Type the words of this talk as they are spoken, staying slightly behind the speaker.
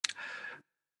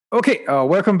Okay,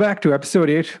 welcome back to episode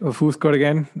 8 of Who's Good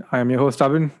Again. I am your host,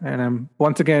 Abin, and I'm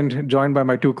once again joined by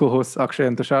my two co hosts, Akshay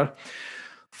and Tushar,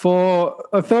 for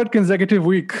a third consecutive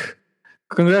week.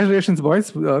 Congratulations,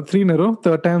 boys. Three in a row,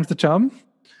 third time's the charm,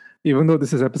 even though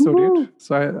this is episode 8. Woo!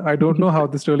 So I don't know how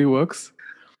this really works.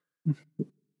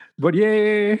 But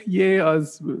yay,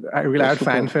 us. I will add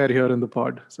fanfare here in the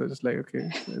pod. So just like, okay.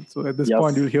 So at this Yes.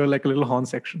 point, you'll hear like a little horn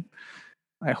section.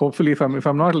 Hopefully, if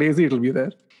I'm not lazy, it'll be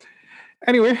there.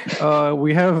 Anyway,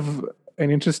 we have an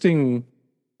interesting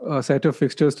set of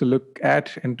fixtures to look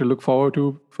at and to look forward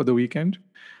to for the weekend.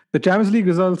 The Champions League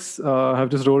results have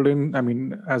just rolled in. I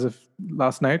mean, as of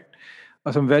last night,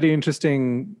 some very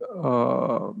interesting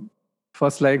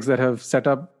first legs that have set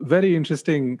up very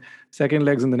interesting second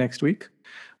legs in the next week.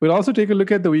 We'll also take a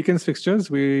look at the weekend's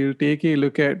fixtures. We'll take a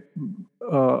look at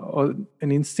an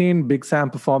insane Big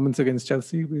Sam performance against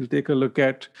Chelsea. We'll take a look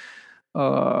at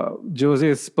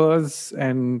Jose's Spurs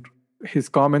and his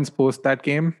comments post that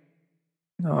game.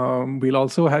 We'll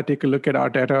also take a look at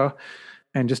Arteta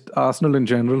and just Arsenal in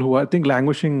general, who I think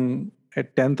languishing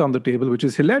at 10th on the table, which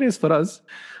is hilarious for us,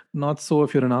 not so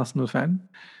if you're an Arsenal fan.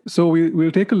 So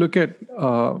we'll take a look at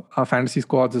our fantasy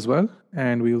squads as well,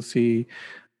 and we'll see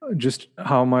just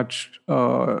how much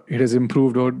it has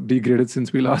improved or degraded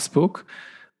since we last spoke.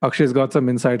 Akshay's got some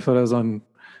insight for us on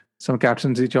some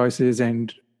captaincy choices,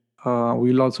 and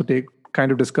we'll also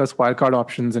discuss wildcard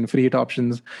options and free hit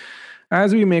options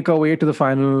as we make our way to the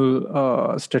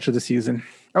final stretch of the season.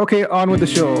 Okay, on with the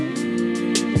show.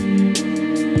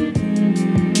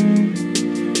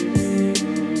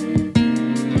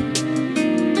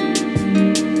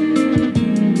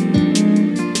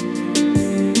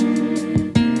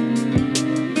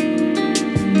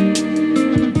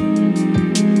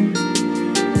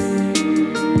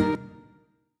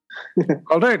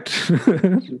 All right.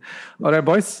 All right,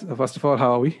 boys. First of all,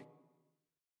 how are we?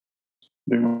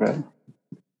 Doing well.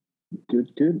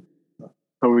 Good.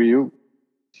 How are you?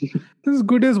 As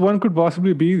good as one could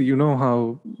possibly be. You know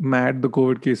how mad the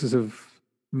COVID cases have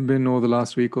been over the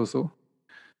last week or so.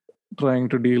 Trying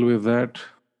to deal with that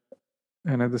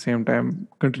and at the same time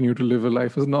continue to live a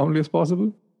life as normally as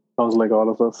possible. Sounds like all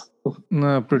of us.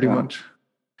 Pretty Yeah. much.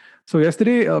 So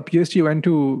yesterday, PSG went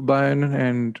to Bayern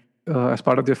and as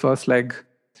part of their first leg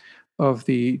of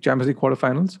the Champions League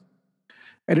quarterfinals.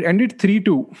 And it ended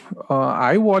 3-2.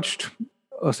 I watched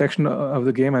a section of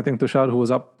the game. I think Tushar, who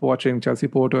was up watching Chelsea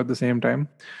Porto at the same time,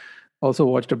 also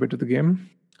watched a bit of the game.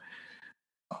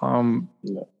 Yeah.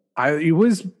 It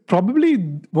was probably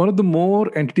one of the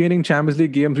more entertaining Champions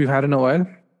League games we've had in a while.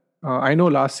 I know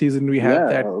last season we had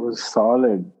that. It was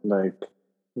solid. Like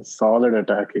solid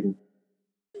attacking.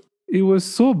 It was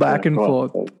so back and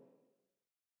forth.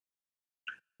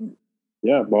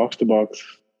 Yeah, box to box.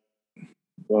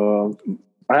 I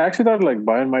actually thought like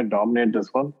Bayern might dominate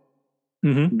this one,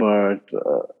 Mhm. but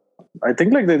I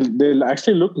think like they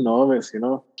actually look nervous.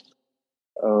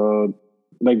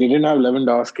 Like they didn't have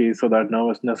Lewandowski, so that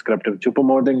nervousness crept in.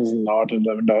 Choupo-Moting is not a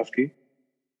Lewandowski,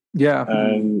 Yeah.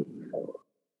 and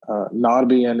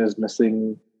Narbian is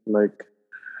missing. Like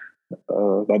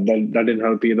that didn't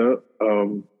help either.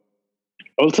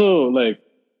 Also, like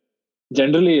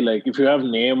generally, like if you have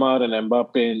Neymar and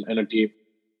Mbappe in a team,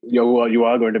 you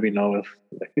are going to be nervous.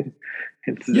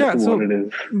 It's just what it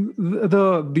is.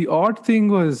 The odd thing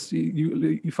was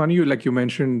funny you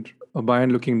mentioned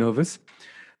Bayern looking nervous.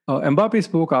 Mbappe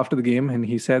spoke after the game and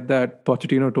he said that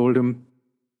Pochettino told him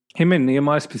and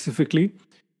Neymar specifically,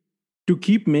 to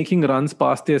keep making runs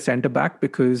past their centre backs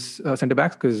because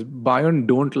Bayern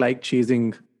don't like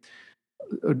chasing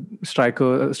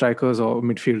strikers or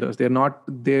midfielders.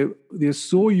 They're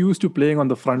so used to playing on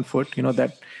the front foot,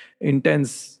 that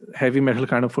intense heavy metal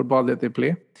kind of football that they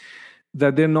play,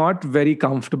 that they're not very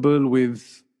comfortable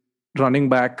with running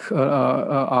back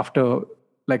after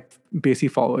like pacey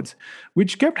forwards,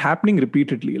 which kept happening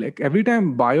repeatedly. Like every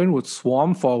time Bayern would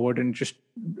swarm forward and just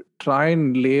try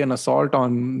and lay an assault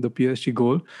on the PSG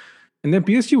goal, and then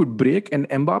PSG would break and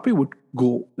Mbappe would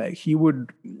go. Like he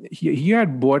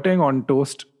had Boateng on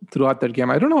toast throughout that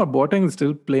game. I don't know how Boateng is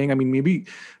still playing. I mean, maybe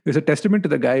it's a testament to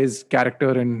the guy's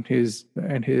character and his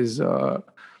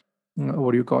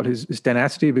what do you call his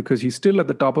tenacity, because he's still at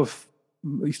the top of,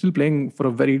 he's still playing for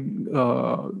a very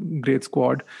great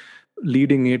squad,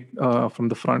 leading it from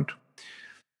the front.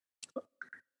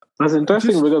 That's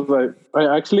interesting because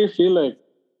I actually feel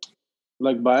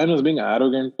like Bayern is being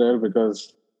arrogant there,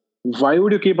 because why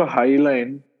would you keep a high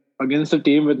line against a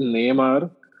team with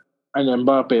Neymar and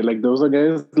Mbappe? Like those are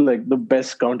guys like the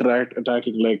best counter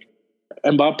attacking. Like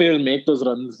Mbappe will make those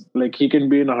runs. Like he can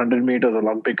be in 100 meters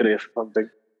Olympic race or something.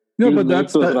 No, He'll but make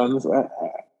that's those runs.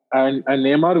 and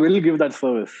Neymar will give that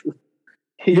service.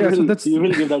 He Yeah, so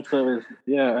will give that service.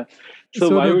 Yeah. So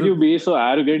So why would you be so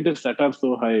arrogant to set up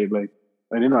so high? Like,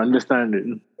 I didn't understand it.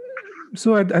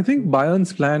 So I think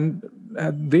Bayern's plan,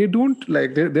 they don't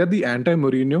like they're the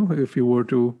anti-Mourinho. If you were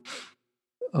to,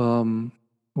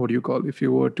 what do you call? If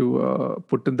you were to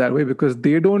put it that way, because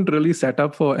they don't really set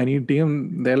up for any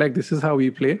team. They're like, this is how we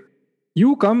play.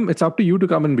 You come, it's up to you to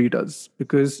come and beat us.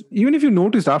 Because even if you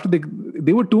noticed after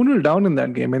they were 2-0 down in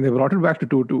that game and they brought it back to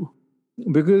 2-2,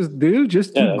 because they'll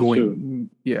just keep going. True.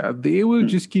 Yeah, they will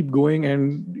just keep going,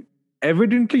 and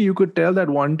evidently you could tell that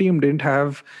one team didn't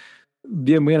have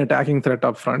their main attacking threat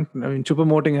up front. I mean,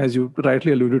 Choupo-Moting, as you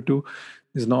rightly alluded to,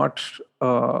 is not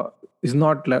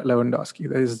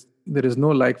Lewandowski. There is no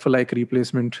like-for-like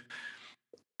replacement,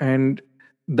 and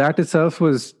that itself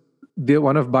was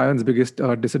one of Bayern's biggest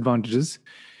disadvantages.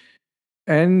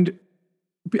 And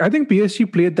I think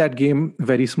PSG played that game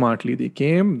very smartly. They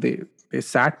came, they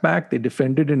sat back, they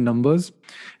defended in numbers,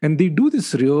 and they do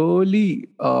this really.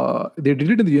 They did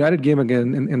it in the United game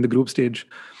again in the group stage,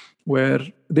 where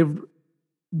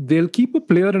they'll keep a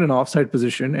player in an offside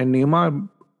position, and Neymar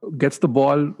gets the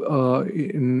ball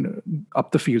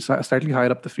up the field, slightly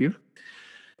higher up the field.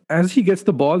 As he gets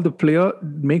the ball, the player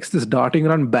makes this darting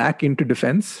run back into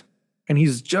defense, and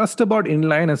he's just about in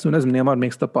line as soon as Neymar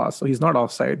makes the pass, so he's not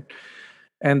offside.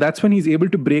 And that's when he's able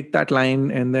to break that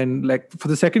line. And then, like, for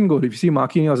the second goal, if you see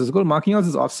Marquinhos' goal, Marquinhos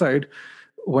is offside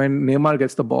when Neymar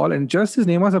gets the ball. And just as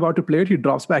Neymar's about to play it, he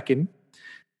drops back in.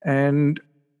 And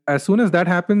as soon as that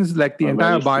happens, like the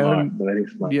entire Bayern, very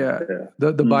smart.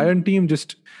 The Bayern team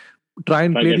just try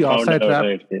and play the offside trap.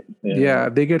 Right. Yeah,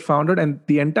 they get founded, and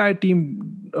the entire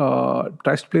team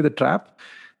tries to play the trap.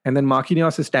 And then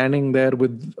Marquinhos is standing there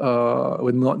with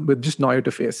just Neuer to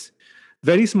face.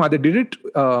 Very smart. They did it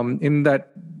in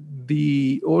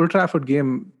the Old Trafford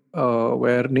game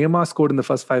where Neymar scored in the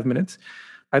first 5 minutes.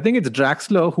 I think it's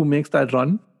Draxler who makes that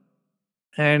run,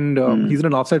 and he's in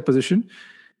an offside position.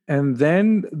 And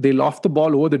then they loft the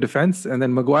ball over the defense, and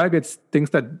then Maguire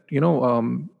thinks that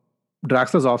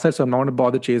Draxler's offside, so I'm not going to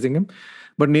bother chasing him.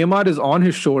 But Neymar is on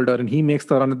his shoulder, and he makes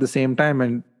the run at the same time,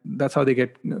 and that's how they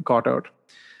get caught out.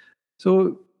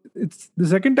 So it's the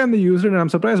second time they used it, and I'm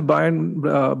surprised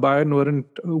Bayern weren't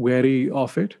wary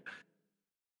of it.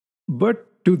 But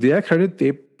to their credit,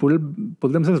 they pulled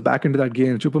themselves back into that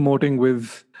game. Choupo-Moting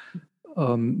with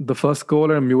the first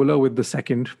goal and Müller with the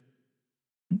second.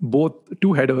 Both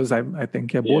two headers, I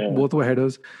think. Yeah, both were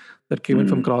headers that came in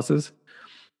from crosses.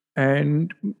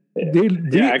 And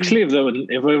they actually,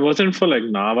 if it wasn't for like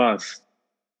Navas,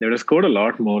 they would have scored a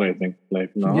lot more, I think.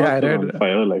 Like Navas was on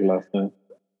fire like last time.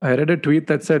 I read a tweet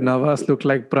that said Navas looked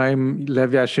like prime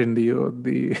Lev Yashin,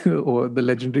 the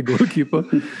legendary goalkeeper,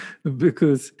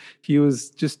 because he was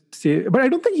just but I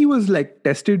don't think he was like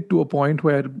tested to a point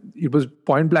where it was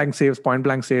point blank saves.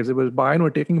 It was Bayern were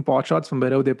taking pot shots from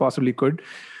wherever they possibly could.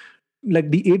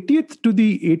 Like the 80th to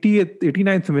the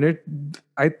 89th minute,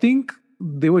 I think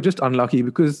they were just unlucky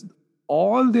because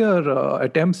all their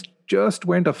attempts just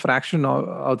went a fraction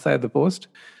outside the post.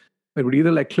 It would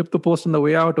either like clip the post on the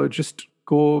way out or just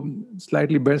go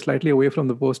slightly away from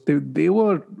the post. They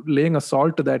were laying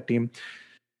assault to that team.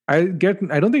 I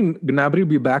don't think Gnabry will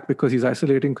be back because he's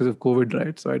isolating because of COVID,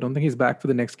 right? So I don't think he's back for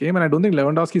the next game, and I don't think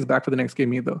Lewandowski is back for the next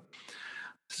game either.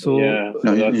 So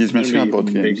he's missing out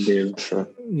both games. Sure.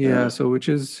 Yeah, so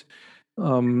which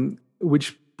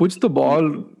puts the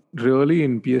ball really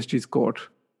in PSG's court.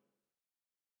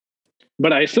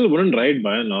 But I still wouldn't write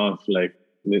Bayern off. Like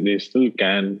they still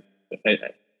can.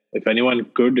 If anyone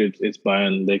could, it's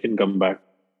Bayern. They can come back.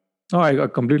 Oh, I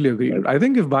completely agree. I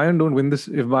think if Bayern don't win this,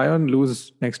 if Bayern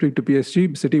lose next week to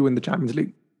PSG, City win the Champions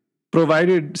League,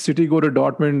 provided City go to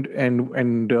Dortmund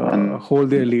and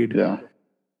hold their lead. Yeah,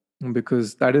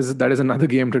 because that is another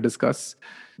game to discuss.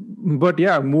 But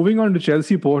yeah, moving on to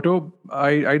Chelsea Porto,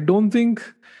 I don't think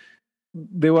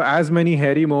there were as many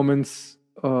hairy moments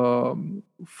for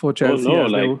Chelsea. Oh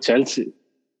no, Chelsea.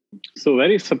 So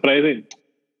very surprising.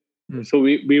 So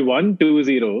we won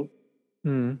 2-0,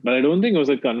 but I don't think it was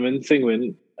a convincing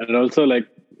win. And also like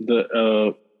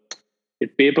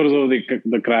it papers over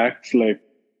the cracks. Like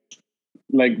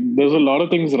there's a lot of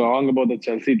things wrong about the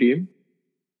Chelsea team,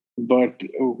 but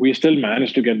we still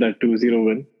managed to get that 2-0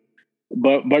 win.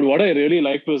 But what I really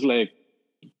liked was like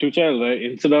Tuchel, right?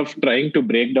 Instead of trying to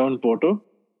break down Porto,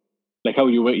 like how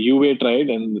Juve tried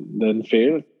and then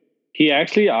failed, he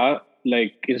actually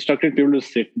instructed people to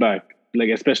sit back. Like,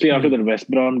 especially after the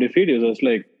West Brom defeat, he was just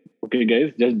like, okay,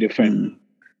 guys, just defend.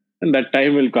 And that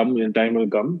time will come.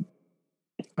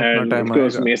 And of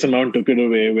course, Mason Mount took it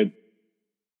away with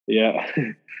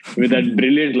that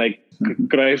brilliant, like,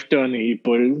 Cruyff turn he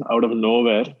pulled out of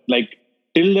nowhere. Like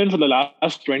till then, for the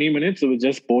last 20 minutes, it was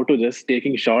just Porto just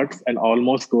taking shots and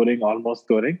almost scoring,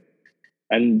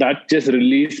 and that just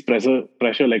released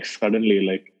pressure like suddenly,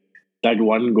 like that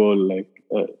one goal, like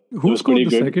who scored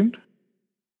the second?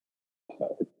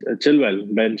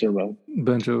 Chilwell, Ben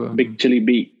Chilwell, Big Chilly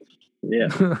B. Yeah,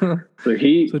 so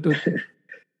he,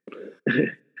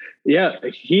 yeah,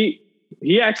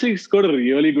 he actually scored a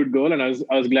really good goal, and I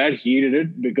was glad he did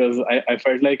it because I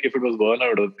felt like if it was Werner, I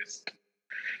would have missed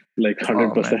like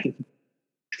 100%.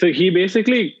 So he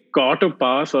basically caught a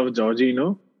pass of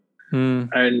Jorginho,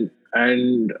 and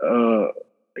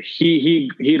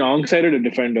he wrong-sided a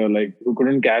defender like who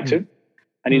couldn't catch it,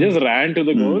 and he just ran to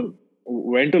the goal,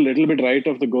 went a little bit right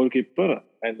of the goalkeeper,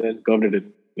 and then curved it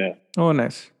in. Yeah. Oh,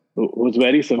 nice. It was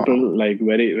very simple, like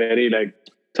very, very like.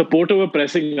 So Porto were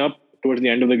pressing up towards the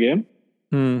end of the game,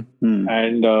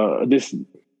 and this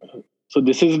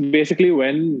is basically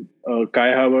when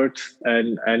Kai Havertz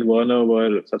and Werner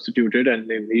were substituted,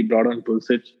 and he brought on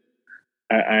Pulisic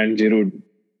and Giroud.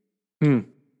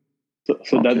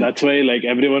 So that's why like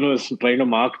everyone was trying to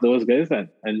mark those guys, and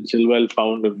Chilwell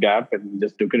found a gap and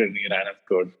just took it and he ran and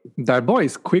scored. That boy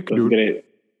is quick, dude. Great.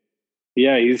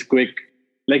 Yeah, he's quick.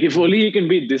 Like if only he can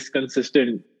be this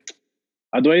consistent.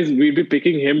 Otherwise, we'd be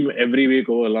picking him every week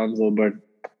over Alonso, but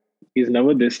he's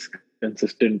never this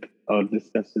consistent or this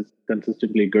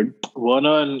consistently good.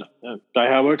 Werner and Kai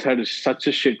Havertz had such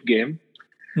a shit game.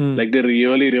 Like they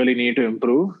really, really need to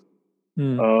improve.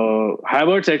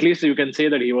 Havertz, at least you can say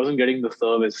that he wasn't getting the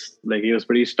service. Like he was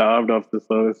pretty starved of the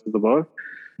service of the ball.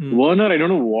 Werner, I don't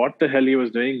know what the hell he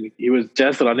was doing. He was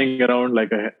just running around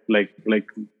like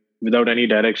without any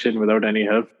direction, without any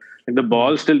help. Like the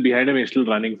ball still behind him, he's still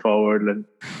running forward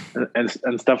and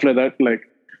stuff like that. Like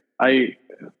I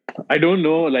don't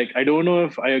know. Like I don't know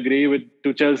if I agree with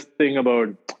Tuchel's thing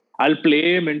about I'll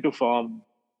play him into form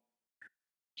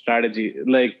strategy.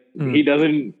 Like he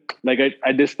doesn't. Like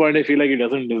at this point, I feel like he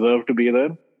doesn't deserve to be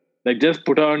there. Like just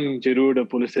put on Giroud or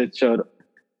Pulisic or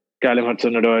Callum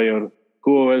Hudson-Odoi or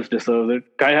whoever else deserves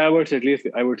it. Kai Havertz, at least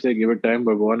I would say give it time,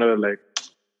 but Werner, like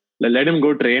let him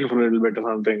go train for a little bit or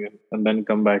something and then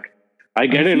come back. I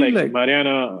get it. Like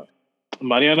Mariana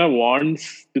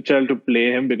wants Tuchel to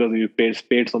play him because he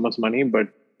paid so much money, but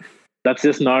that's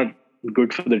just not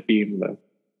good for the team. Like.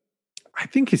 I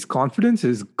think his confidence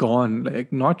is gone.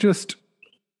 Like not just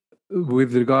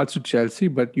with regards to Chelsea,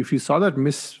 but if you saw that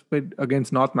miss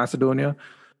against North Macedonia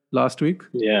last week,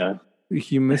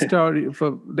 he missed out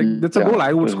for that's a goal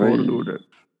I would score, dude.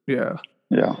 Yeah,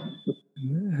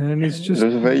 and it's just it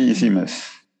was a very easy miss.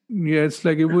 Yeah, it's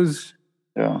like it was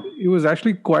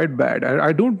actually quite bad.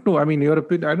 I don't know. I mean, I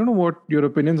don't know what your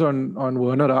opinions on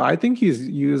Werner are. I think he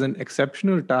is an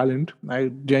exceptional talent. I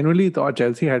genuinely thought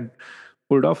Chelsea had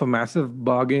pulled off a massive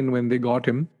bargain when they got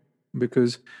him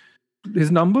because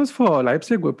his numbers for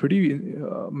Leipzig were pretty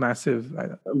massive.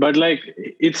 But like,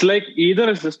 it's like either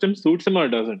a system suits him or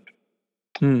doesn't.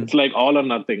 It's like all or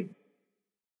nothing.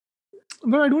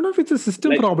 But I don't know if it's a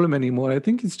system problem anymore. I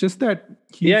think it's just that.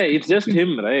 It's just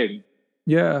him, right?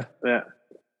 Yeah.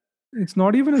 It's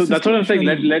not even. So that's what I'm saying.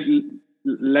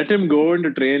 Let him go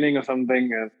into training or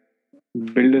something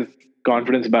and build his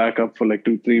confidence back up for like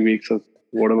 2-3 weeks or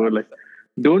whatever. Like,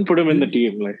 don't put him in the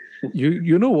team. Like,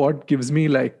 you know what gives me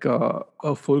like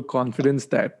a full confidence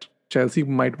that Chelsea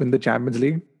might win the Champions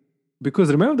League?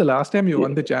 Because remember the last time you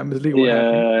won the Champions League?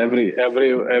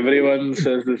 Everyone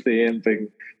says the same thing.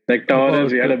 Like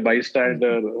Torres, we had a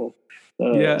bystander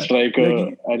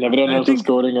striker, and everyone else was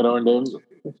scoring around him.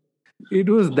 It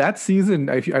was that season.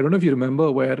 I don't know if you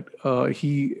remember where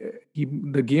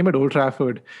the game at Old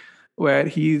Trafford, where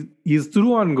he's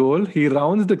through on goal, he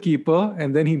rounds the keeper,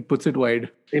 and then he puts it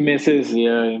wide. He misses.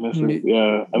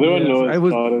 Everyone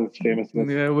knows Torres' famous miss.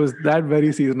 Yeah, it was that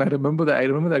very season. I remember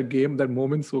that game, that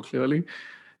moment so clearly.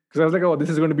 Because I was like, oh, this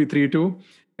is going to be 3-2.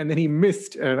 And then he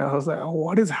missed. And I was like, oh,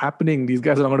 what is happening? These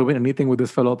guys are not going to win anything with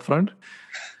this fellow up front.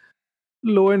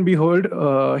 Lo and behold,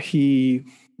 he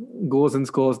goes and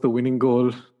scores the winning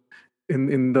goal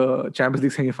in the Champions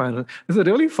League semi-final. There's a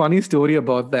really funny story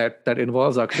about that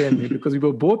involves Akshay and me because we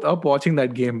were both up watching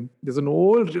that game. There's an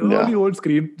old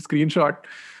screenshot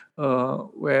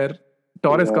where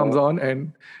Torres comes on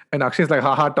and Akshay's like,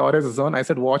 haha, Torres is on. I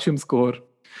said, watch him score.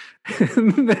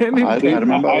 And then I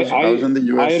remember I was in the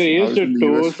US. I raised a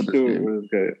toast to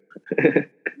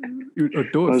a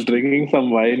toast. I was drinking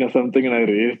some wine or something and I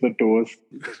raised the toast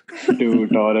to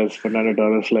Fernando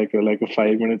Torres, like a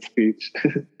 5-minute speech.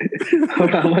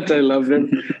 How much I loved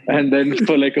him. And then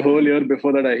for like a whole year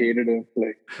before that I hated him.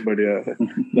 But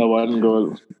the one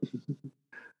goal.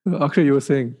 Akshay, you were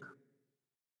saying?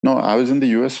 No, I was in the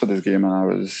US for this game, and I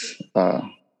was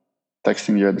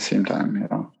texting you at the same time.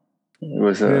 It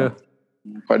was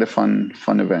quite a fun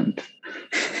event.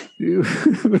 I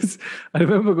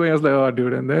remember going. I was like, "Oh,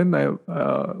 dude!" And then I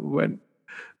went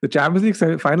the Champions League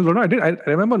final. No, I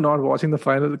remember not watching the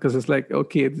final because it's like,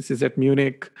 okay, this is at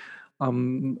Munich.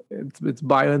 It's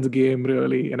Bayern's game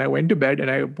really, and I went to bed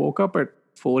and I woke up at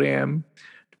 4 a.m.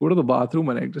 to go to the bathroom,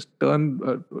 and I just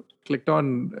clicked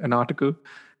on an article,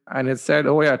 and it said,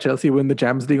 "Oh yeah, Chelsea win the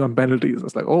Champions League on penalties." I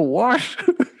was like, "Oh what?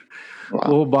 Wow.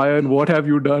 Oh Bayern, what have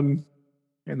you done?"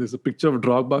 And there's a picture of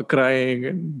Drogba crying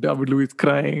and David Luiz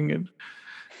crying and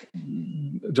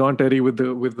John Terry with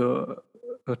the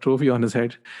trophy on his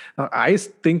head. I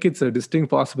think it's a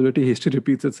distinct possibility history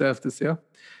repeats itself this year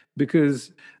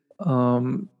because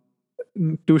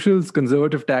Tuchel's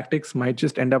conservative tactics might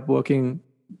just end up working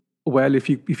well if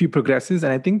he progresses.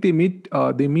 And I think they meet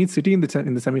City in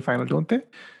the semi-final, don't they?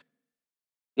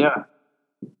 Yeah,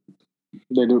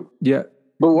 they do. Yeah.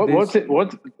 But what was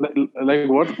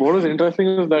interesting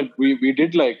is that we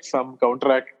did like some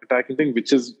counter-attacking thing,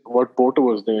 which is what Porto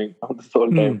was doing this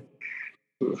whole time.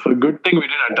 So a good thing we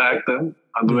didn't attack them.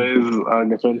 Otherwise, our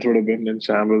defense would have been in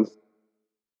shambles.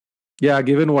 Yeah,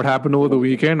 given what happened over the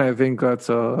weekend, I think that's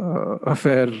a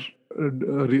fair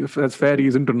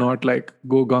reason to not like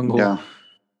go gung ho.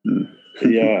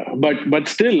 Yeah, but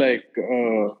still like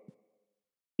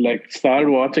started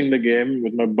watching the game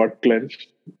with my butt clenched.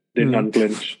 Didn't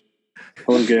unclench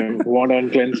whole game. Won't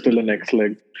unclench till the next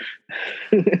leg.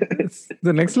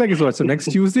 The next leg is what? So next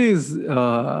Tuesday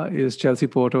is Chelsea,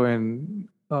 Porto, and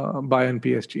Bayern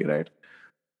PSG, right?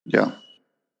 Yeah.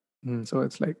 So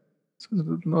it's like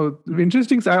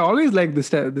interesting. I always like this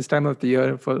time of the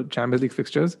year for Champions League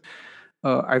fixtures.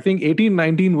 I think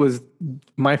 18-19 was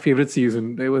my favorite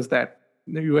season. There was that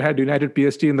you had United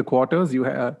PSG in the quarters. You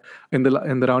had in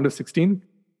the round of 16.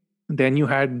 Then you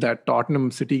had that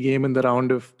Tottenham City game in the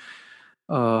round of,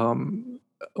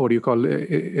 what do you call it,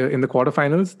 in the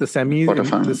quarterfinals, the semis.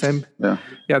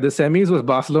 The semis was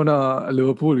Barcelona,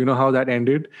 Liverpool. You know how that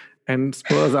ended, and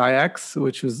Spurs Ajax,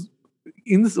 which was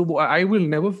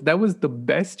that was the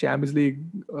best Champions League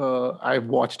I've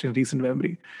watched in recent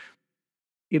memory.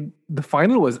 The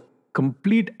final was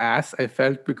complete ass, I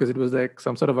felt, because it was like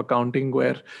some sort of accounting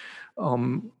where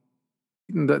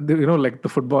like the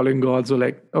footballing gods were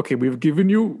like, okay, we've given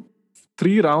you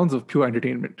 3 rounds of pure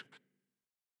entertainment.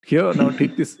 Here, now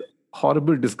take this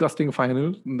horrible, disgusting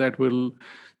final that will.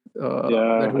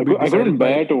 I couldn't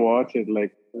bear to watch it.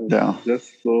 Like,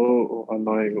 just so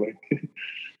annoying. Like,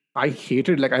 I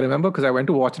hated. Like, I remember because I went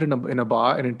to watch it in a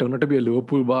bar, and it turned out to be a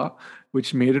Liverpool bar,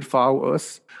 which made it far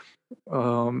worse.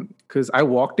 Because I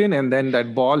walked in, and then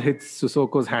that ball hits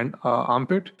Sissoko's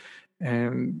armpit.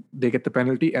 And they get the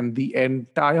penalty, and the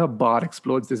entire bar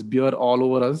explodes. There's beer all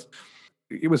over us.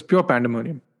 It was pure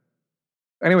pandemonium.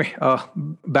 Anyway,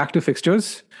 back to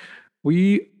fixtures.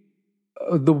 The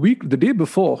day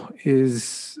before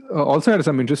is also had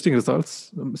some interesting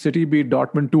results. City beat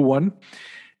Dortmund 2-1.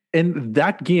 And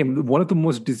that game, one of the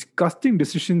most disgusting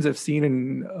decisions I've seen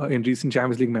in recent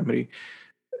Champions League memory.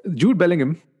 Jude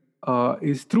Bellingham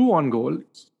is through on goal.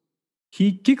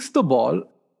 He kicks the ball.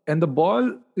 And the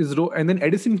ball is and then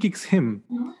Edison kicks him.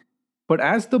 But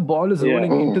as the ball is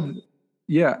rolling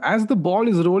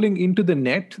into the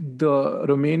net, the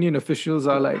Romanian officials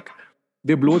are like,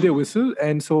 they blow their whistle,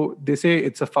 and so they say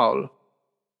it's a foul.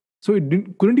 So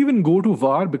it couldn't even go to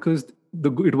VAR because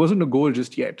it wasn't a goal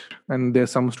just yet. And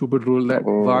there's some stupid rule that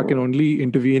VAR can only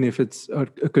intervene if it's a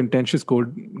contentious goal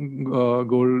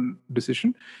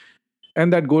decision.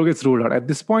 And that goal gets ruled out. At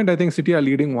this point, I think City are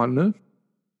leading 1-0.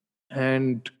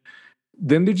 And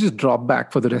then they just drop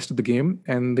back for the rest of the game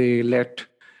and they let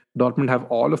Dortmund have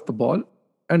all of the ball.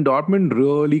 And Dortmund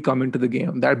really come into the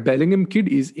game. That Bellingham kid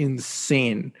is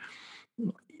insane.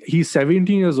 He's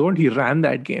 17 years old. He ran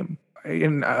that game.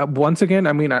 And once again,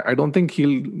 I mean, I don't think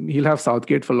he'll have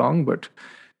Southgate for long, but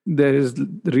there is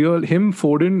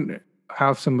Foden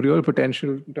have some real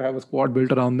potential to have a squad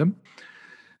built around them.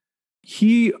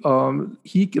 He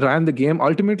ran the game,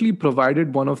 ultimately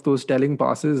provided one of those telling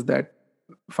passes that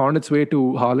found its way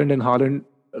to Haaland, and Haaland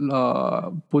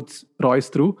puts Royce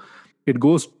through. It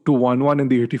goes to 1-1 in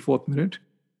the 84th minute.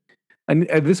 And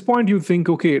at this point, you think,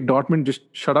 okay, Dortmund just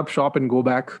shut up shop and go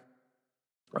back.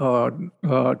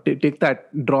 Take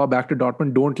that draw back to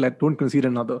Dortmund. Don't concede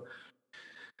another.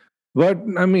 But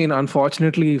I mean,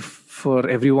 unfortunately for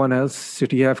everyone else,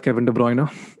 City have Kevin De Bruyne,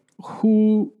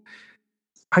 who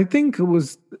I think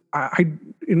was,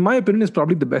 in my opinion, is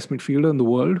probably the best midfielder in the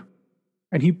world.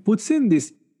 And he puts in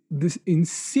this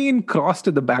insane cross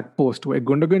to the back post where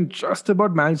Gundogan just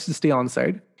about managed to stay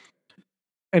onside.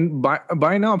 And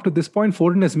by now, up to this point,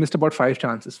 Foden has missed about 5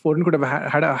 chances. Foden could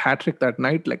have had a hat trick that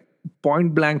night, like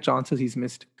point blank chances he's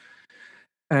missed.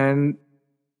 And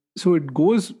so it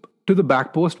goes to the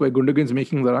back post where Gundogan's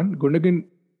making the run. Gundogan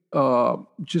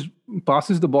just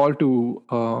passes the ball to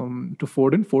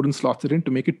Foden. Foden slots it in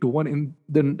to make it 2-1.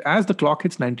 Then as the clock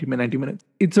hits 90 minutes,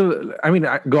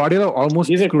 Guardiola almost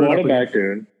he's a screwed quarterback, up.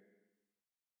 Dude.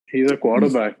 He's a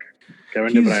quarterback.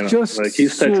 Kevin De Bruyne. Just like he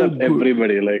sets so up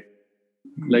everybody.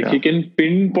 Like he can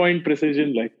pinpoint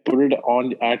precision, like put it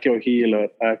on at your heel or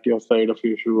at your side of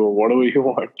your shoe or whatever you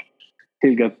want.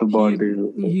 He'll get the ball to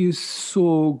you. He's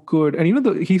so good.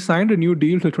 And he signed a new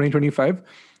deal till 2025.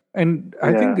 And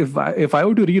I think if I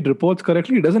were to read reports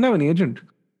correctly, he doesn't have an agent.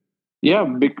 Yeah,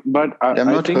 but I'm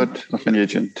not heard of an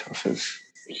agent of his.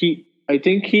 I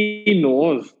think he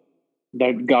knows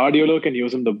that Guardiola can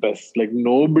use him the best. Like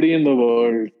nobody in the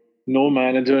world, no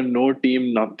manager, no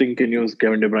team, nothing can use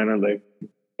Kevin De Bruyne like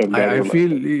Pep Guardiola. I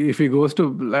feel if he goes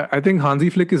to, I think Hansi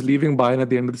Flick is leaving Bayern at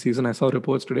the end of the season. I saw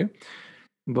reports today.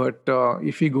 But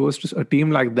if he goes to a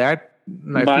team like that,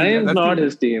 Bayern's not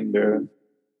his team, dude.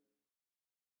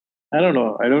 I don't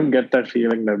know. I don't get that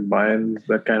feeling that Bayern's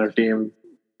that kind of team.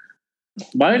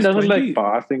 Bayern doesn't like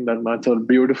passing that much or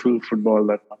beautiful football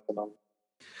that much.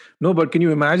 No, but can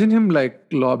you imagine him like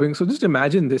lobbing? So just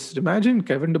imagine this. Imagine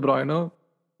Kevin De Bruyne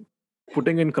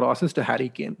putting in crosses to Harry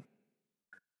Kane.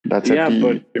 That's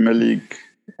a Premier League,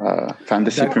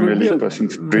 fantasy Premier League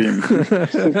person's dream. So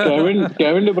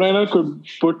Kevin De Bruyne could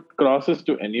put crosses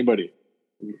to anybody.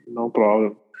 No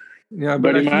problem. Yeah,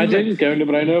 but imagine Kevin De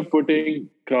Bruyne putting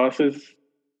crosses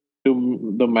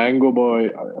to the mango boy,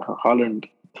 Haaland.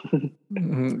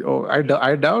 Oh,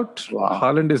 I doubt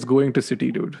Haaland is going to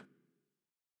City, dude.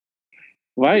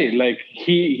 Why? Like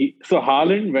so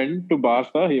Haaland went to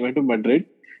Barca, he went to Madrid,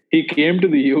 he came to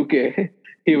the UK,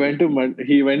 he went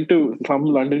to some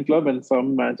London club and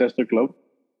some Manchester club.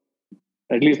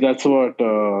 At least that's what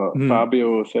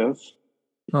Fabio says.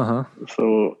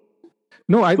 So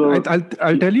no,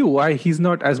 I'll tell you why he's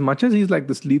not, as much as he's like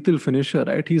this lethal finisher,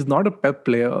 right? He's not a Pep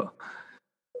player,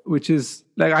 which is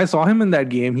like, I saw him in that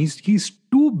game. He's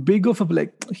too big of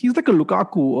he's like a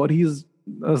Lukaku, or he's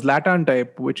a Zlatan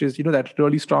type, which is, that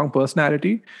really strong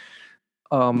personality.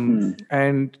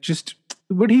 And just,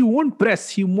 but he won't press.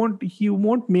 He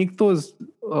won't make those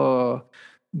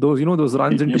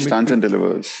runs into. He stands and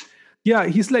delivers. Yeah,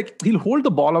 he'll hold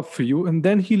the ball up for you, and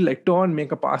then he'll turn,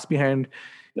 make a pass behind.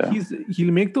 Yeah.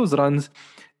 He'll make those runs.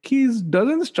 He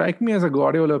doesn't strike me as a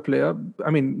Guardiola player.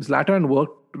 I mean, Zlatan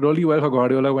worked really well for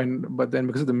Guardiola but then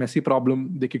because of the Messi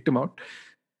problem, they kicked him out.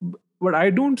 But I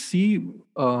don't see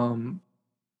Haaland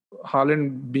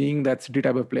being that City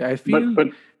type of player. I feel. But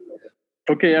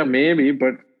okay, yeah, maybe.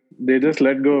 But they just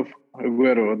let go of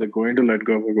Aguero. They're going to let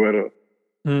go of Aguero,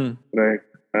 right?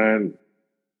 And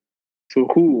so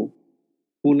who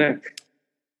next?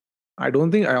 I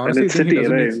honestly think City,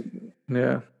 right?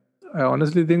 Yeah, I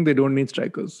honestly think they don't need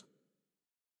strikers.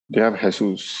 They have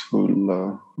Jesus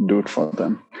who'll do it for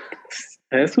them.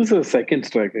 Jesus is a second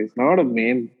striker. He's not a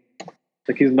main.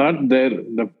 Like he's not there,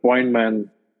 the point man.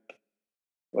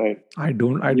 Right. I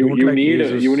don't you like need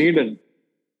Jesus. You need it.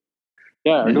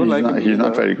 Yeah, I don't like him. He's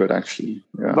not very good, actually.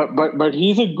 Yeah. But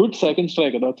he's a good second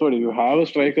striker. That's what you have a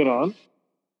striker on,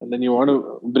 and then you want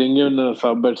to bring in a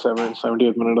sub at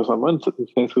 70th minute or someone.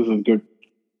 Jesus is good.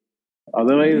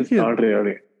 Otherwise, not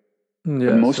really.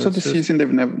 Yeah, most of the season,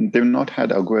 they've not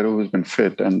had Aguero who's been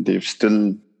fit, and they've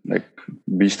still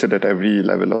beasted at every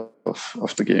level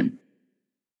of the game.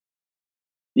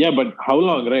 Yeah, but how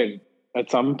long, right?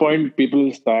 At some point,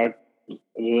 people start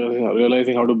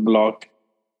realizing how to block,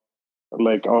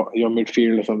 your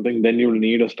midfield or something. Then you'll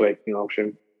need a striking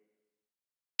option.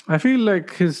 I feel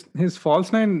like his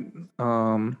false nine.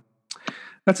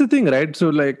 That's the thing, right?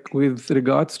 So, with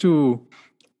regards to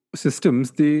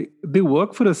systems, they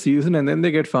work for a season and then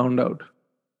they get found out,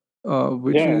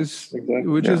 which is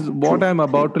what I'm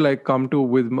about to come to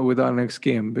with our next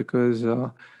game. Because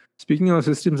speaking of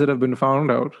systems that have been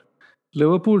found out,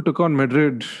 Liverpool took on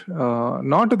Madrid,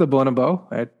 not at the Bernabeu,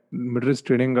 at Madrid's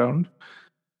training ground,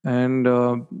 and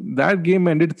that game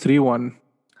ended 3-1.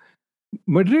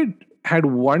 Madrid had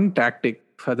one tactic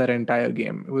for that entire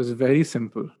game. It was very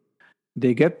simple.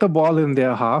 They get the ball in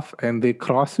their half and they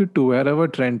cross it to wherever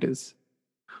Trent is.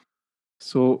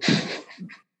 So,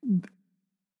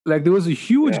 there was a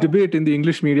huge debate in the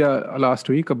English media last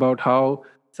week about how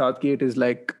Southgate is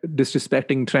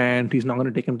disrespecting Trent. He's not going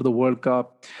to take him to the World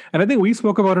Cup. And I think we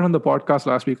spoke about it on the podcast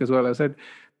last week as well. I said,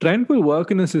 Trent will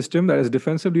work in a system that is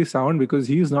defensively sound because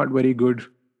he's not very good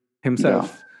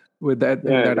himself with that.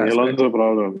 Yeah, Alonso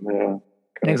problem. Yeah.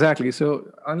 Exactly.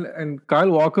 So, and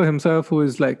Kyle Walker himself, who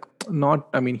is like not,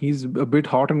 I mean, he's a bit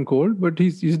hot and cold, but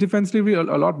he's defensively a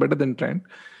lot better than Trent.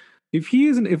 If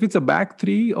it's a back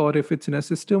three, or if it's in a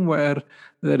system where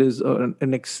there is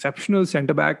an exceptional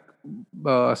center back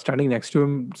standing next to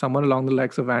him, someone along the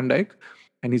likes of Van Dijk,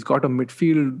 and he's got a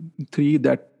midfield three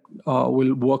that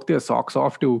will work their socks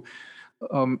off to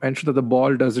ensure that the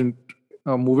ball doesn't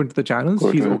move into the channels,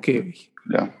 he's okay.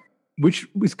 Yeah. Which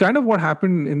is kind of what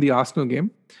happened in the Arsenal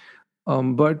game.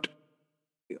 But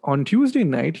on Tuesday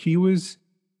night, it was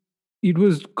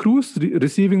Kroos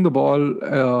receiving the ball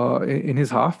in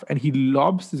his half, and he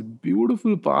lobs this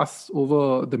beautiful pass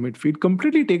over the midfield,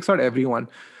 completely takes out everyone.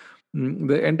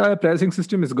 The entire pressing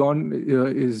system is gone.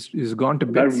 Is gone to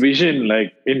bits. That vision,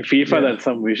 like in FIFA, that's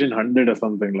some Vision 100 or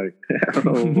something. Like I don't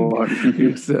know what.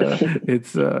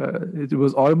 It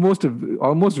was almost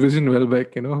Vision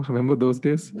Welbeck. Remember those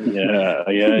days? Yeah.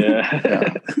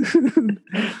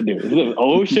 Dude, the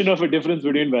ocean of a difference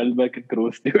between Welbeck and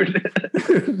Kroos, dude.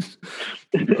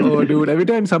 Oh, dude! Every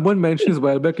time someone mentions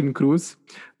Welbeck and Kroos,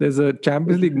 there's a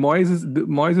Champions League.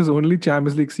 Moyes' only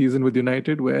Champions League season with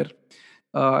United where.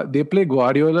 They play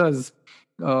Guardiola's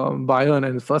Bayern,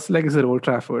 and first leg is at Old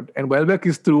Trafford, and Welbeck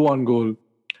is through on goal.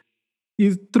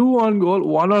 He's through on goal,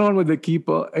 one-on-one with the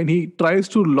keeper, and he tries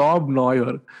to lob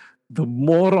Neuer, the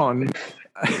moron.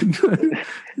 I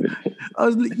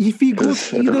was like, if he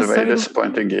goes either side, it was a very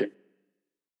disappointing game.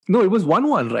 No, it was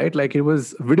 1-1, right? Like it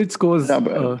was Vidic scores. Yeah,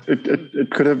 but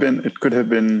it could have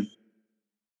been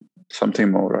something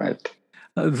more, right?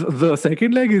 The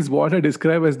second leg is what I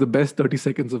describe as the best 30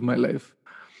 seconds of my life.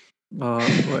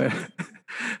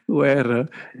 Where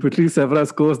Patrice Evra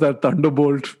scores that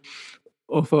thunderbolt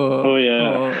of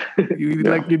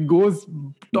like it goes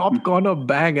top corner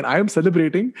bang, and I'm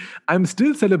celebrating. I'm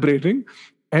still celebrating,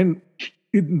 and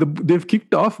they've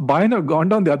kicked off. Bayern have gone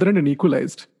down the other end and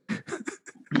equalized.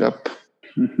 Yep.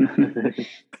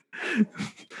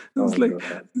 It was like,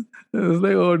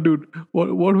 oh, dude,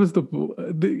 what was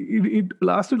it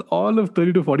lasted all of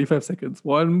 30 to 45 seconds.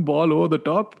 One ball over the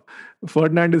top.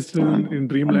 Ferdinand is still in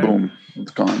dreamland. Boom,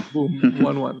 it's gone. Boom,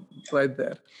 1-1. It's right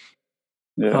there.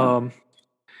 Yeah.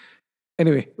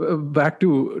 Anyway, back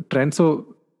to Trent.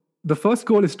 So the first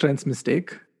goal is Trent's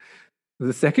mistake.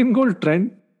 The second goal,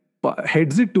 Trent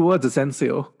heads it towards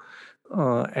Asensio.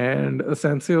 And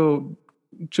Asensio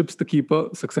chips the keeper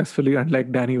successfully,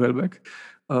 unlike Danny Welbeck,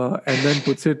 and then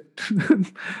puts it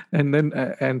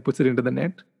and puts it into the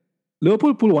net.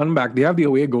 Liverpool pull one back. They have the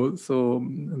away goal, so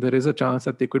there is a chance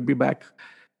that they could be back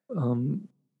in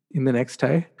the next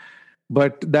tie.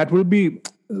 But that'll be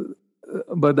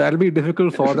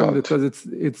difficult for them because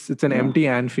it's an empty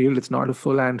Anfield. It's not a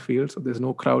full Anfield, so there's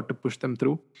no crowd to push them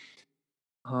through.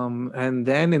 And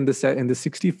then in the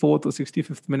 64th or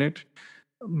 65th minute,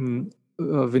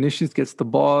 Vinicius gets the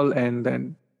ball and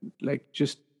then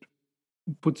just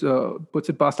puts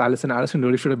it past Alisson. Alisson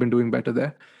really should have been doing better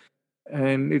there.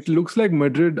 And it looks like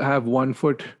Madrid have 1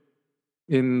 foot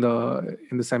in the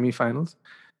semi-finals,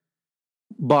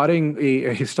 barring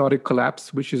a historic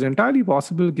collapse, which is entirely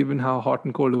possible given how hot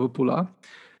and cold Liverpool are.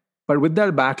 But with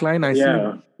that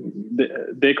backline,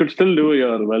 they could still do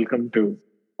your welcome to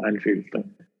Anfield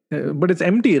thing. But it's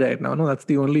empty right now. No, that's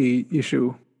the only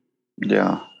issue.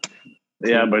 Yeah.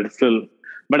 Yeah,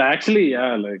 but actually,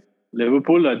 like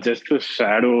Liverpool are just a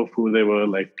shadow of who they were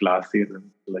like last season,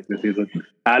 like this season.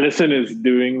 Alisson is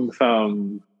doing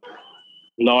some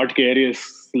Lord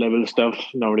Karius level stuff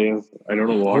nowadays. I don't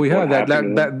know what. Oh yeah,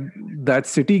 that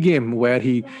City game where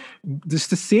he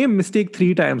just the same mistake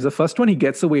 3 times. The first one he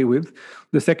gets away with.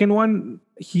 The second one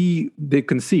they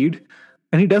concede,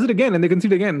 and he does it again, and they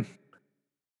concede again.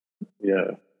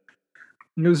 Yeah,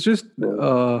 it was just.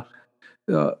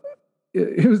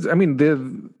 It was. I mean, they were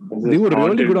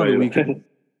really good on the weekend.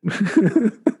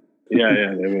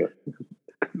 yeah,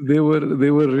 they were.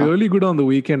 They were really good on the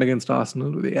weekend against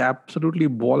Arsenal. They absolutely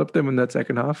walloped them in that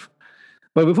second half.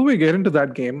 But before we get into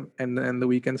that game and the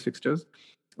weekend's fixtures,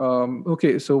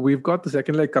 okay, so we've got the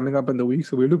second leg coming up in the week,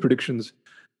 so we'll do predictions.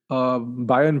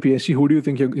 Bayern PSG, who do you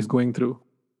think is going through?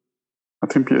 I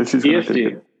think PSG is going to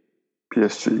take it.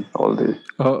 PSG all day.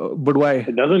 But why?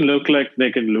 It doesn't look like they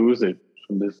can lose it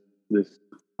from this.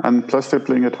 And plus they're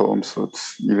playing at home, so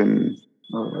it's even.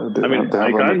 They have an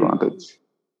advantage.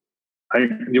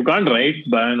 You can't write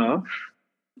Bayern off,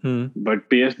 but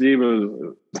PSG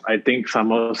will, I think,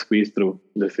 somehow squeeze through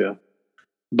this year.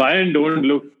 Bayern don't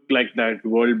look like that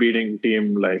world-beating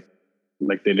team like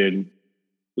they did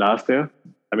last year.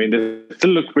 I mean, they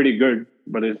still look pretty good,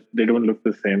 but they don't look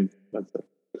the same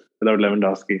without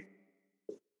Lewandowski.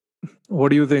 What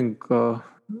do you think,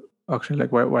 Akshay?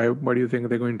 Like, why do you think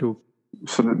they're going to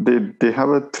So they have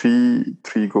a three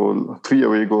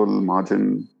away goal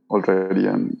margin already,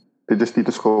 and they just need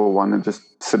to score one and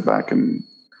just sit back and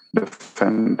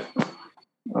defend,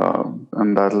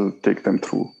 and that'll take them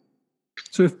through.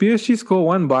 So if PSG score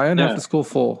 1, Bayern have to score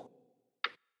 4,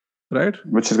 right?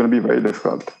 Which is going to be very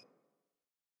difficult.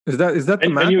 Is that the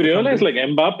math? And you realize like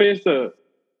Mbappe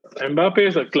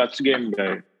is a clutch game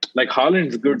guy. Like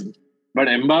Haaland's good, but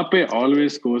Mbappe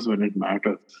always scores when it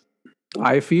matters.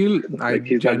 I feel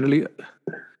generally,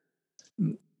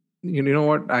 you know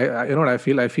what I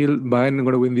feel. I feel Bayern are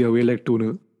going to win the away leg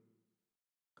 2-0.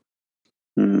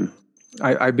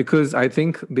 Because I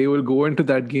think they will go into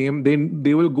that game.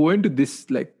 They will go into this,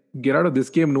 like, get out of this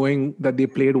game knowing that they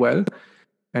played well,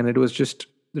 and it was just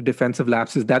the defensive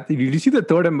lapses. That did you see the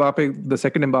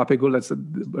second Mbappe goal?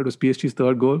 It was PSG's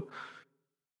third goal,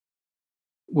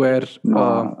 where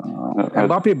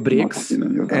Mbappe breaks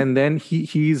and then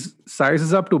he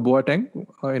sizes up to Boateng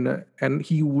and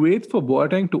he waits for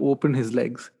Boateng to open his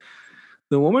legs.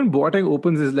 The moment Boateng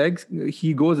opens his legs,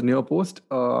 he goes near post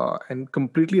and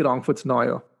completely wrong foots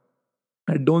Neuer.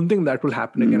 I don't think that will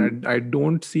happen again. I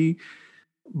don't see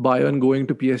Bayern going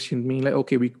to PSG and being like,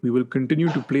 okay, we will continue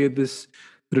to play this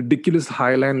ridiculous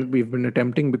high line that we've been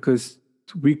attempting, because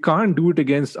we can't do it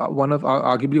against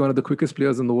arguably one of the quickest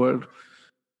players in the world.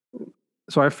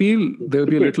 So I feel there'll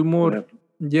be a little more.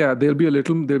 Yeah, they'll be a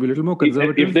little more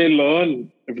conservative. If they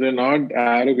learn, if they're not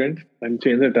arrogant and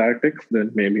change their tactics,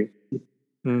 then maybe.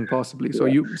 Possibly. So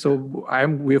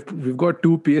we've got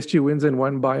 2 PSG wins and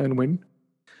 1 Bayern win.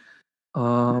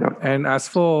 And as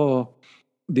for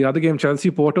the other game,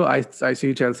 Chelsea-Porto, I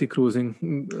see Chelsea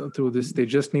cruising through this. They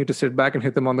just need to sit back and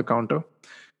hit them on the counter.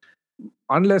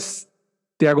 Unless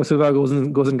Thiago Silva goes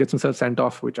and gets himself sent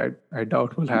off, which I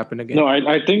doubt will happen again. No,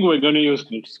 I think we're going to use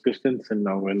Christensen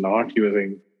now. We're not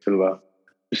using Silva.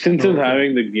 Christensen's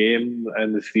having the game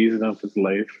and the season of his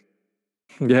life.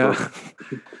 Yeah.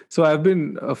 So I've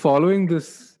been following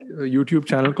this YouTube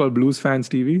channel called Blues Fans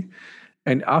TV.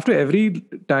 And after every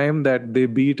time that they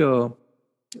beat a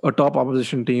top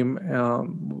opposition team,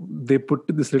 they put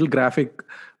this little graphic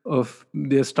of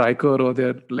their striker or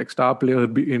their star player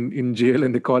in jail,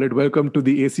 and they call it "Welcome to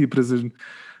the AC prison."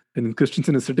 And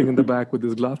Christensen is sitting in the back with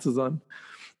his glasses on.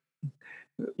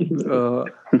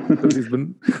 Because he's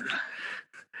been.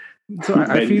 So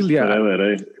I feel forever,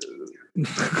 right?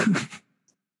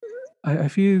 I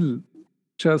feel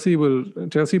Chelsea will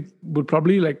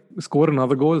probably score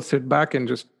another goal, sit back, and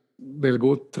they'll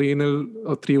go 3-0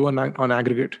 or 3-1 on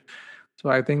aggregate. So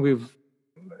I think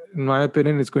in my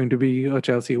opinion, it's going to be a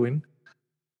Chelsea win.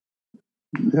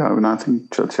 Yeah, I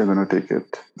think Chelsea are going to take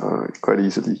it quite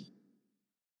easily.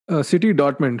 City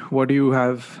Dortmund, what do you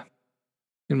have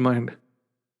in mind?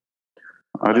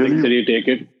 I think City take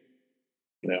it.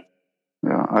 Yeah.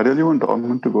 Yeah, I really want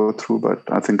Dortmund to go through, but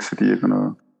I think City are going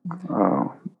to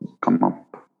come up.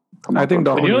 I think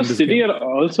Dortmund. City are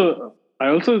also. I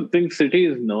also think City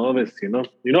is nervous. You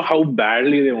know how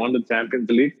badly they want the Champions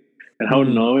League and how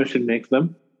nervous it makes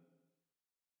them.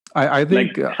 I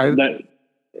think that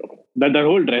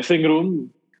whole dressing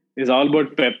room is all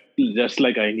about Pep. Just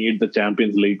like I need the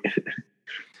Champions League,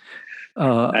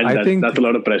 and that's a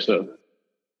lot of pressure.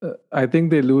 I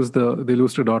think they lose to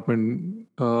Dortmund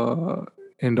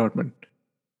in Dortmund.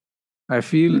 I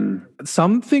feel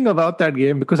something about that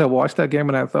game, because I watched that game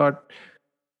and I thought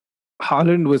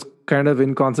Haaland was kind of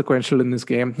inconsequential in this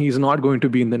game. He's not going to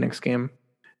be in the next game.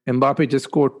 Mbappe just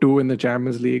scored 2 in the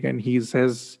Champions League, and he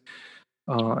says,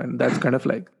 and that's kind of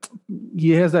he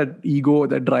has that ego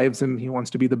that drives him. He wants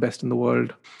to be the best in the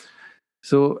world.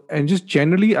 So, and just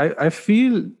generally, I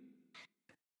feel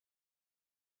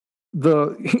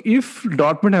if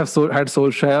Dortmund had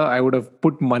Solskjaer, I would have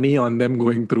put money on them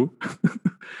going through.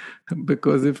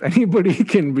 Because if anybody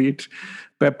can beat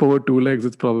Pep over 2 legs,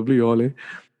 it's probably Ole.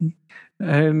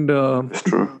 And it's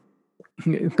true.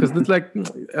 Because it's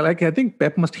I think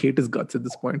Pep must hate his guts at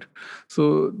this point.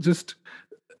 So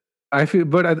I feel,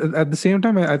 but at the same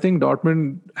time, I think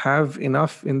Dortmund have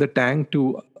enough in the tank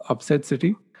to upset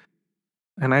City,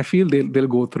 and I feel they'll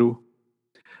go through.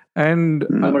 And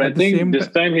but I think this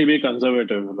time he'll be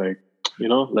conservative.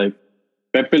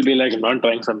 Pep will be I'm not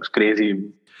trying some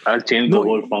crazy. I'll change the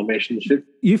whole formation shit.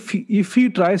 If he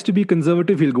tries to be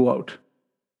conservative, he'll go out.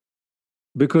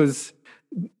 Because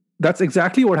that's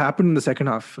exactly what happened in the second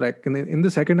half. In the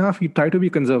second half, he tried to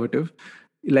be conservative.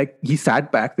 He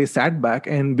sat back. They sat back,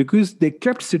 and because they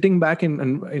kept sitting back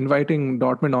and inviting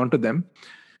Dortmund onto them,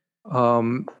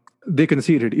 they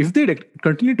conceded. If they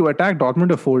continued to attack, Dortmund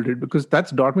have folded, because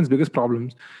that's Dortmund's biggest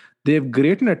problems. They're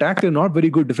great in attack. They're not very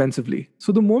good defensively.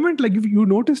 So the moment, like if you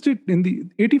noticed it in the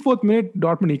 84th minute,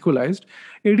 Dortmund equalized.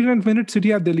 89th minute,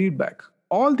 City had the lead back.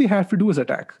 All they have to do is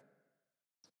attack.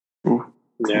 Ooh.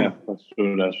 Yeah, that's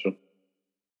true. That's true.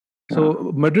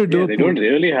 So Madrid, Yeah, they Liverpool, don't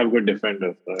really have good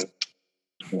defenders.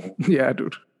 Right? yeah,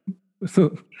 dude.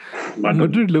 So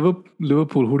Madrid,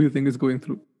 Liverpool, who do you think is going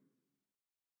through?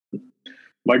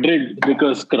 Madrid,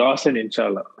 because cross and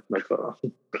inshallah.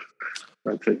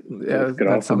 That's it. Yeah, Just that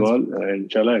cross the sounds. ball,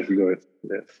 inshallah, it'll go.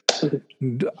 Yes.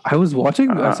 I was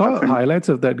watching. I I saw think- highlights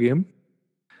of that game,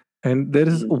 and there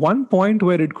is one point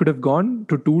where it could have gone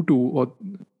to 2-2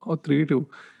 or 3-2,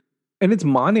 and it's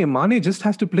Mane. Mane just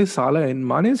has to play Salah, and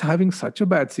Mane is having such a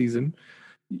bad season.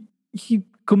 He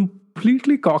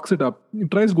completely cocks it up. He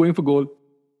tries going for goal,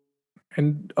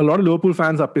 and a lot of Liverpool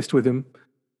fans are pissed with him.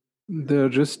 They're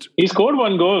just He scored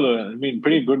one goal. I mean,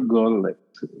 pretty good goal. Like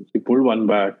he pulled one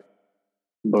back.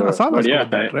 But, Salah but yeah,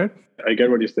 scored that, right? I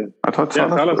get what you're saying. I thought Yeah,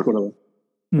 Salah Salah scored. scored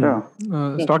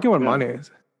Yeah. Talking about Yeah. Mane.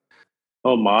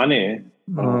 Oh, Mane.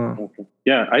 Okay.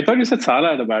 Yeah, I thought you said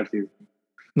Salah had a bad season.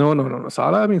 No.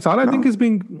 Salah. I mean, Salah. I think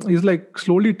he's like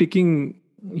slowly ticking.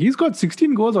 He's got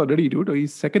 16 goals already, dude.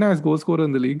 He's second highest goal scorer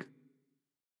in the league.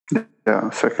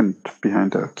 Yeah, second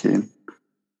behind Kane.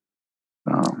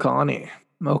 Kane.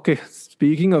 Okay.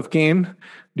 Speaking of Kane,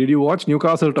 did you watch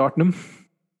Newcastle Tottenham?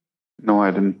 No,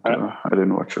 I didn't. I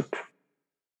didn't watch it.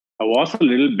 I watched a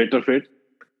little bit of it,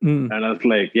 Mm. and I was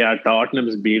like, yeah,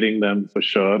 Tottenham's beating them for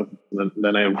sure.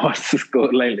 Then I watched the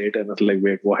scoreline later, and I was like,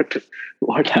 wait,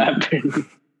 what happened?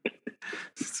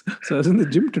 So I was in the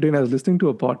gym today and I was listening to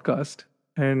a podcast.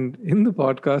 And in the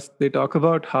podcast, they talk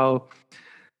about how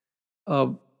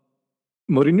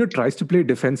Mourinho tries to play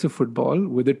defensive football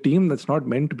with a team that's not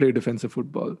meant to play defensive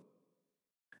football.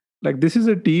 Like, this is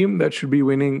a team that should be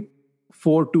winning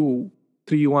 4-2,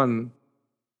 3-1.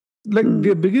 Like,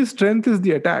 their biggest strength is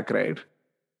the attack, right?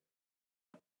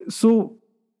 So,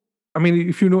 I mean,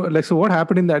 if you know, like, so what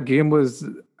happened in that game was,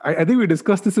 I think we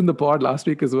discussed this in the pod last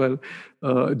week as well.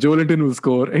 Joe Linton will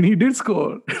score, and he did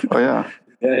score. Oh yeah.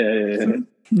 Yeah.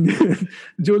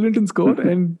 Joe Linton scored,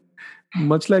 and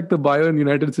much like the Bayern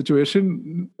United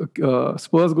situation,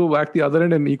 Spurs go back the other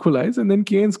end and equalize, and then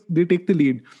they take the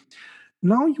lead.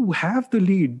 Now you have the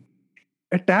lead.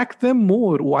 Attack them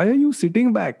more. Why are you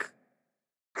sitting back?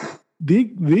 They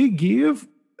gave.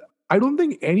 I don't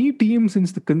think any team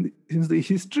since the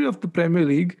history of the Premier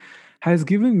League has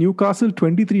given Newcastle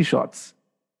 23 shots.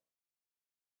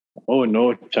 Oh,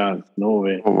 no chance. No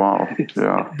way. Oh wow.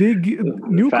 Yeah.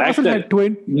 Newcastle had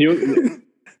 20.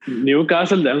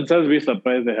 Newcastle themselves, we're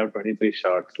surprised they have 23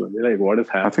 shots. We're like, what is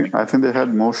happening? I think they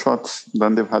had more shots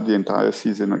than they've had the entire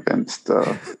season against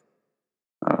the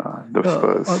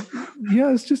Spurs.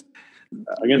 Yeah, it's just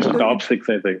Against the top six,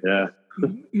 I think. Yeah.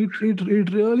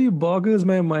 it really boggles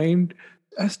my mind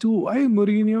as to why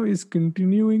Mourinho is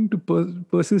continuing to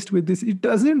persist with this. It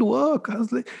doesn't work. I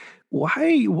was like,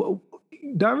 why?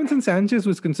 Davinson Sanchez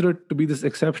was considered to be this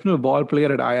exceptional ball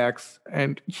player at Ajax,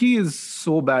 and he is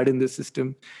so bad in this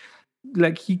system.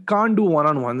 Like, he can't do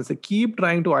one-on-ones. They keep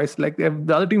trying to isolate. Like,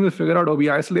 the other team will figure out, we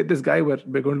isolate this guy, we're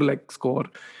going to like score.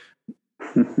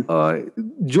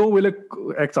 Joe Willock,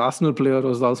 ex-Arsenal player,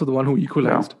 was also the one who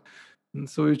equalized. Yeah.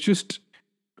 So it just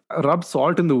rubbed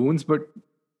salt in the wounds, but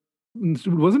it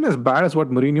wasn't as bad as what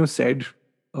Mourinho said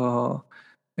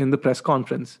in the press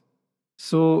conference.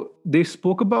 So they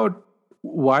spoke about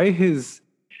why his...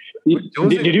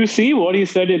 Did you see what he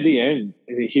said at the end?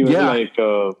 He was like...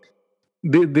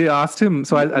 They asked him,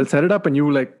 so I'll set it up and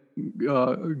you like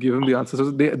give him the answer. So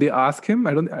they asked him,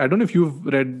 I don't know if you've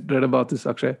read about this,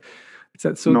 Akshay.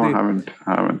 No, I haven't.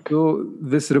 So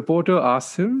this reporter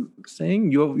asked him,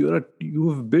 saying,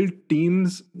 you've built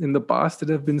teams in the past that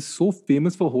have been so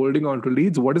famous for holding on to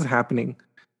leads. What is happening?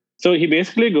 So he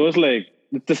basically goes like,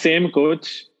 it's the same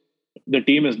coach, the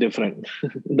team is different.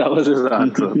 That was his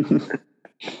answer.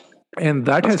 And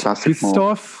that has pissed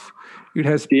off. It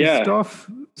has pissed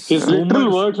off. His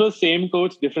literal words were same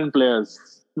coach, different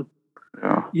players.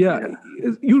 Yeah.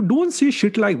 You don't say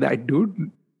shit like that, dude.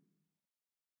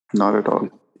 Not at all.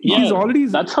 Yeah,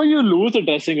 that's how you lose the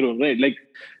dressing room, right? Like,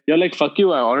 you're like, fuck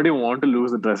you, I already want to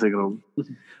lose the dressing room.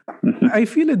 I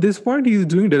feel at this point he's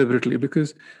doing deliberately,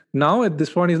 because now at this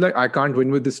point he's like, I can't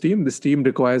win with this team. This team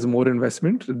requires more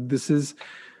investment. This is,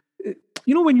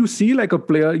 when you see like a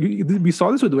player, we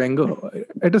saw this with Wenger.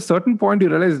 At a certain point you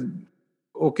realize,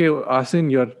 okay, Arsene,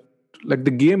 you're like,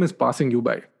 the game is passing you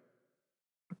by.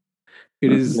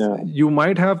 It is, you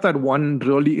might have that one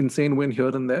really insane win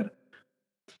here and there,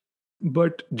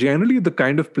 but generally the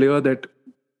kind of player that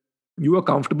you are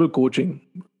comfortable coaching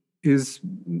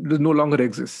no longer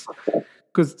exists.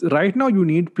 because right now you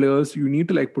need players. You need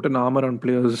to like put an armor on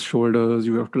players' shoulders.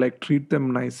 You have to like treat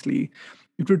them nicely.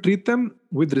 You have to treat them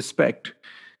with respect.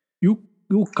 You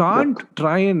can't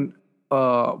try and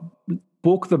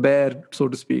poke the bear, so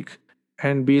to speak,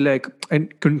 and be like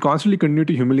and constantly continue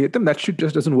to humiliate them. That shit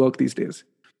just doesn't work these days.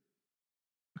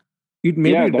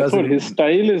 Maybe it that's what doesn't. his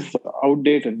style is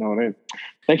outdated now, right?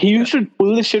 Like he used to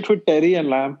pull the shit with Terry and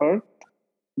Lampard,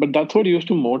 but that's what used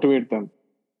to motivate them.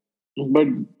 But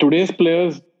today's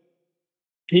players,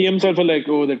 he himself are like,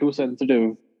 oh, they're too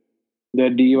sensitive.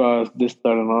 They're divas, this,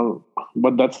 that, and all.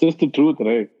 But that's just the truth,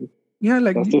 right? Yeah,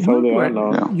 like that's just how they are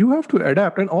now. You have to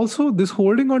adapt. And also this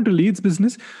holding on to Leeds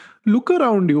business, look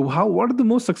around you. What are the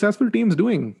most successful teams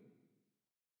doing?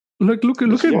 Like look at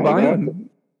Bayern.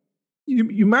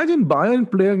 You imagine Bayern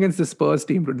playing against the Spurs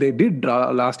team. They did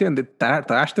last year and they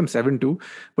thrashed them 7-2.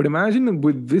 But imagine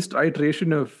with this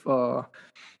iteration of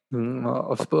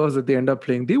Spurs that they end up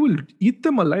playing, they will eat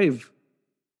them alive.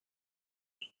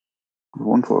 It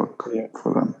won't work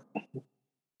for them.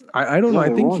 I don't know. I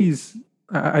think he's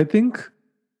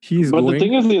But the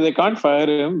thing is, they can't fire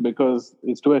him because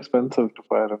it's too expensive to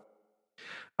fire him.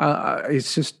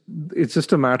 It's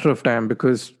just a matter of time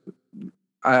because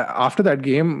after that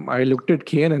game, I looked at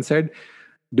Kane and said,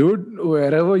 dude,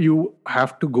 wherever you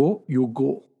have to go, you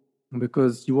go.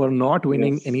 Because you are not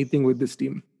winning anything with this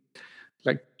team.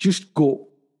 Like, just go.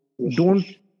 Don't.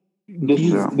 This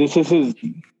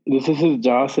is his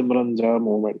Ja Simran Ja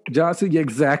moment.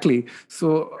 Exactly.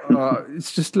 So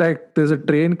it's just like there's a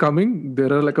train coming.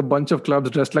 There are like a bunch of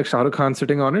clubs dressed like Shah Rukh Khan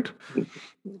sitting on it.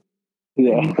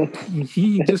 Yeah.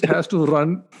 He just has to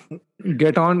run,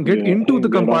 get into the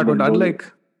compartment.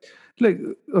 Unlike,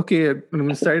 okay,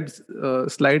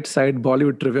 slight side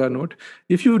Bollywood trivia note.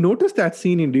 If you notice that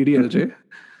scene in DDLJ,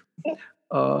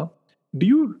 do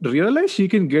you realize she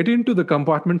can get into the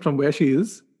compartment from where she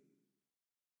is?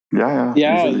 Yeah.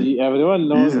 Everyone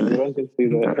knows. Everyone can see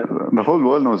that. The whole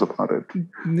world knows about it.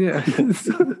 Yeah.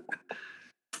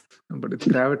 But it's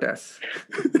gravitas.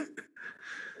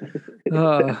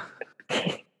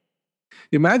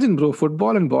 Imagine, bro,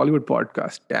 football and Bollywood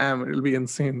podcast. Damn, it'll be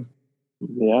insane.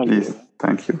 Yeah. Please,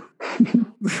 thank you.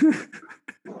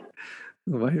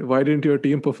 Why didn't your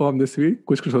team perform this week?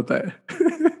 Kuch hota hai.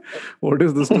 What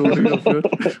is the story of your?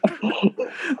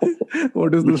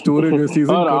 What is the story of your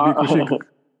season? Kabhi Khushi.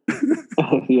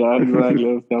 Yeah, exactly.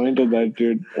 I was coming to that,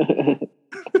 dude.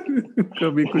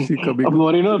 Kabhi Khushi, Kabhi.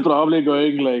 Mourinho probably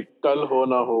going like, "Kal ho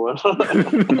na ho."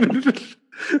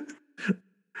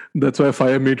 That's why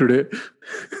fire me today.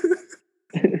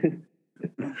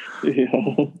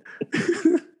 Yeah.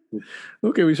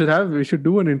 Okay, we should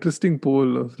do an interesting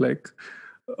poll of like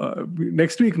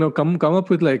next week. Now come up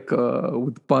with like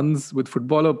with puns, with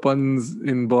footballer puns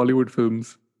in Bollywood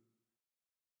films.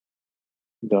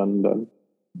 Done.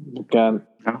 You can.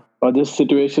 Or just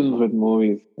situations with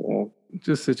movies. Yeah.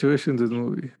 Just situations with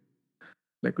movie.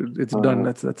 Like it's done.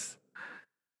 That's.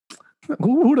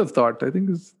 Who would have thought? I think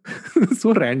it's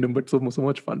so random, but so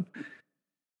much fun.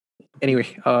 Anyway,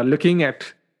 looking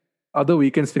at other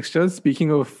weekend's fixtures,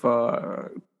 speaking of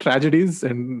tragedies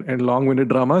and long-winded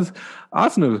dramas,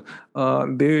 Arsenal,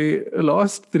 they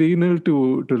lost 3-0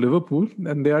 to Liverpool,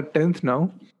 and they are 10th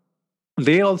now.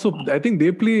 They also, I think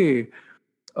they play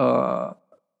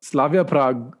Slavia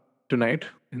Prague tonight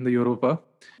in the Europa.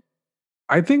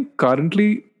 I think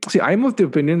currently, I'm of the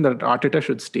opinion that Arteta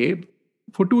should stay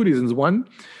for two reasons. One,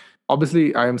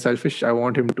 obviously, I am selfish. I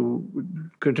want him to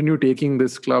continue taking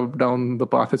this club down the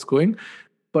path it's going.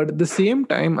 But at the same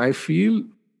time, I feel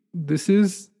this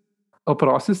is a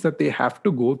process that they have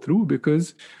to go through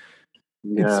because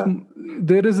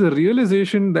there is a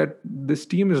realization that this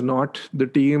team is not the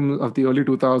team of the early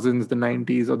 2000s, the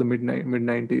 90s, or the mid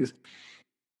 90s.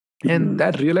 And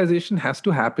that realization has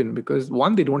to happen because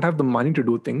one, they don't have the money to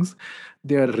do things.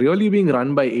 They are really being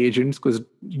run by agents because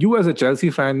you as a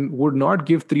Chelsea fan would not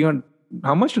give 300.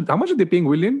 How much are they paying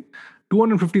Willian?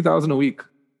 250,000 a week.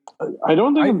 I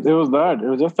don't think it was that. It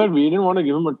was just that we didn't want to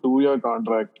give him a 2-year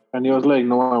contract. And he was like,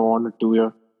 no, I want a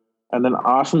 2-year. And then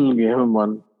Arsenal gave him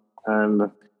one.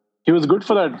 And he was good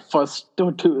for that first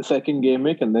to second game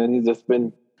week. And then he's just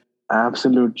been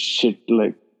absolute shit.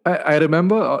 Like, I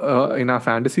remember in our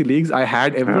fantasy leagues,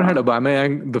 everyone had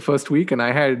Aubameyang the first week, and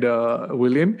I had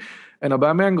Willian. And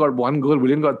Aubameyang got 1 goal,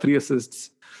 Willian got 3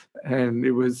 assists. And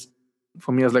it was,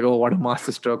 for me, I was like, oh, what a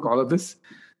masterstroke, all of this.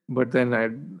 But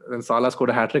then Salah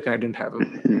scored a hat-trick and I didn't have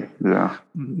him. Yeah.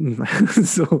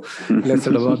 So less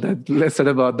said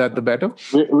about that, the better.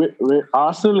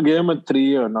 Arsenal gave him a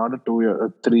 3-year, not a 2-year, a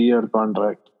 3-year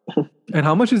contract. And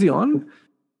how much is he on?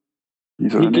 He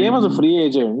came as a free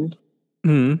agent.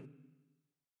 Mm-hmm.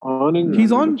 Earning.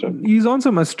 He's let me check. on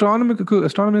some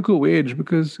astronomical wage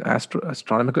because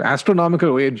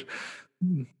astronomical wage.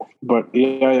 But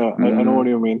yeah, I know what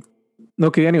you mean.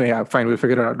 Okay, anyway, yeah, fine. We'll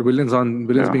figure it out.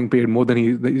 Willian's being paid more than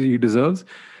he deserves,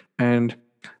 and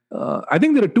I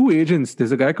think there are two agents.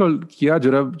 There's a guy called Kia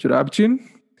Jurabchin,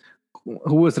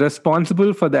 who was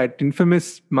responsible for that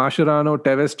infamous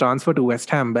Mascherano-Tevez transfer to West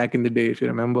Ham back in the day, if you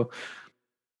remember.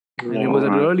 And it was a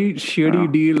really shady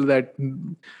deal that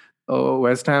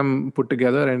West Ham put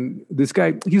together. And this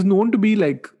guy, he's known to be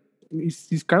like,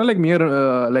 he's kind of like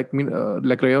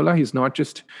like Raiola. He's not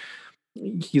just,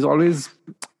 he's always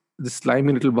this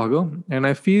slimy little bugger. And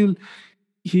I feel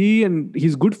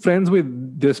he's good friends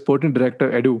with the sporting director,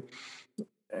 Edu.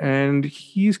 And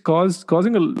he's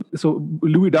causing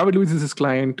David Luiz is his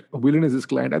client, Willian is his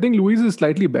client. I think Luiz is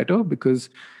slightly better because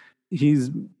he's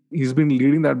been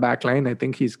leading that back line. I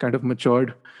think he's kind of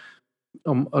matured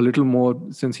a little more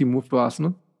since he moved to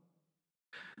Arsenal.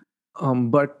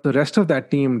 But the rest of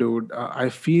that team, dude, I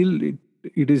feel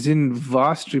it is in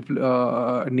vast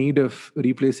need of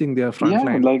replacing their front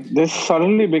line. Like this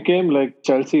suddenly became like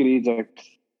Chelsea rejects,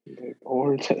 like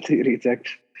old Chelsea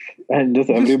rejects, and just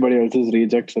everybody else's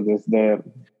rejects are just there.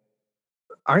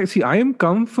 I am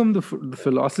come from the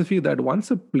philosophy that once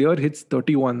a player hits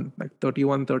 31, like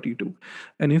 31, 32,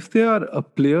 and if they are a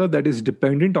player that is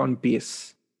dependent on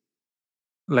pace,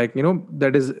 like,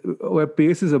 that is where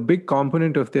pace is a big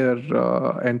component of their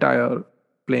entire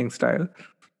playing style,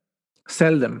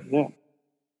 sell them. Yeah.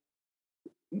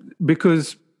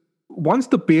 Because once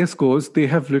the pace goes, they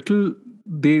have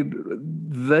they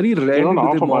very rarely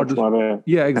do they model.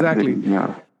 Yeah, exactly.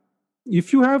 Yeah.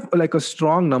 If you have like a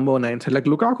strong number 9, so like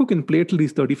Lukaku can play till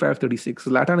he's 35, 36.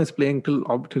 Zlatan is playing till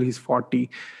he's 40.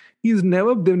 They've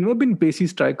never been pacey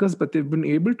strikers, but they've been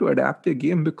able to adapt their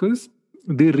game because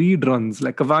they read runs.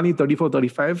 Like Cavani, 34,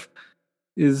 35,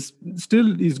 is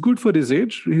good for his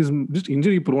age. He's just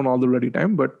injury prone all the bloody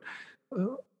time, but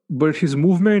his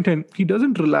movement, and he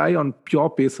doesn't rely on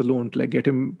pure pace alone to like get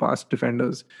him past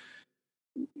defenders.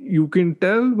 You can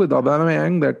tell with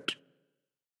Aubameyang that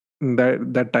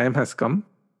time has come,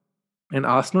 and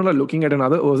Arsenal are looking at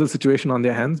another Ozil situation on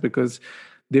their hands because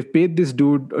they've paid this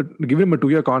dude, given him a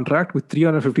 2-year contract with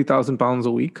 £350,000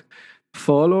 a week,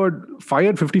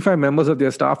 fired 55 members of their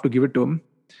staff to give it to him.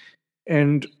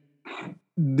 And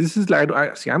this is like,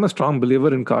 I'm a strong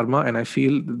believer in karma, and I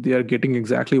feel they are getting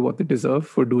exactly what they deserve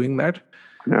for doing that.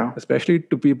 Yeah. Especially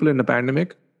to people in the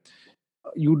pandemic.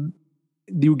 You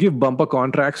give bumper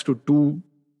contracts to 2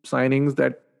 signings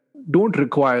that don't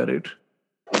require it.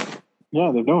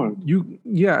 Yeah, they don't.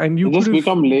 And you they just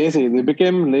become lazy. They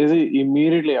became lazy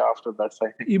immediately after that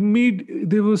signing.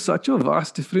 There was such a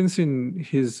vast difference in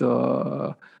his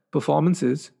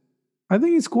performances. I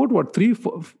think he scored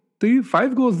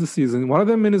 5 goals this season. One of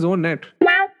them in his own net.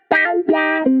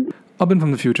 Up in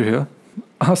from the future here.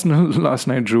 Arsenal last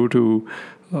night drew to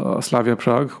Slavia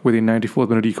Prague with a 94th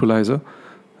minute equalizer.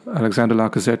 Alexander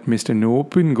Lacazette missed an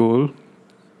open goal,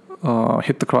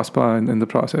 hit the crossbar in the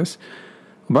process.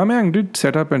 Aubameyang did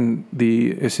set up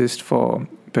the assist for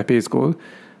Pepe's goal,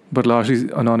 but largely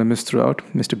anonymous throughout.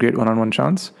 Missed a great one-on-one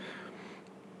chance.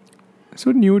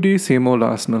 So new day, same old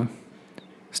Arsenal.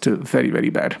 Still very, very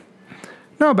bad.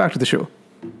 Now back to the show.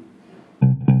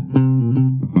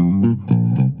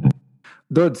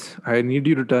 Duds, I need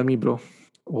you to tell me, bro,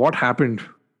 what happened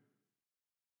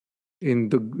in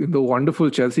the wonderful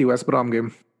Chelsea West Brom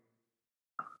game?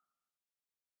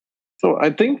 So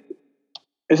I think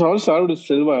it's all started with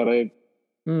Silva, right?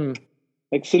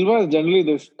 Like Silva is generally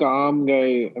this calm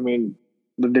guy. I mean,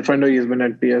 the defender, he's been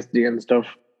at PSG and stuff.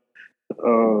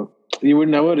 He would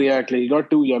never react. Like, he got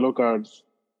 2 yellow cards.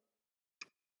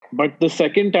 But the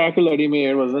second tackle that he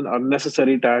made was an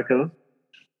unnecessary tackle.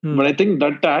 But I think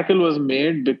that tackle was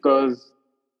made because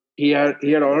he had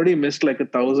already missed like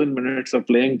 1,000 minutes of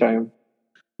playing time.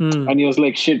 And he was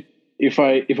like, shit, if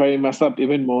I mess up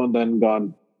even more, then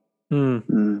gone.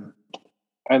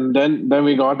 And then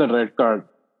we got the red card.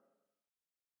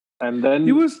 And then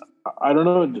he was, I don't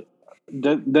know.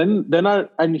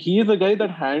 And he is the guy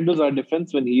that handles our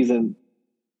defense when he's in.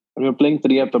 And we're playing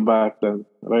 3 at the back then,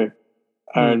 right?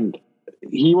 And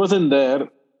he wasn't there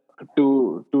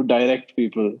to direct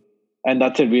people. And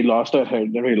that's it. We lost our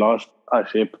head and we lost our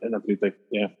shape and everything.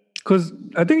 Yeah. Because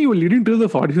I think you were leading till the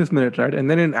 45th minute, right? And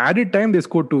then in added time, they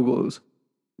scored 2 goals.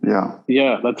 Yeah.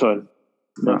 Yeah, that's right.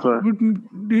 That's right.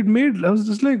 I was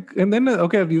just like, and then,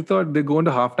 okay, you thought they go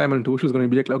into halftime and Tuchel's going to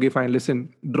be like, okay, fine,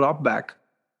 listen, drop back.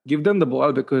 Give them the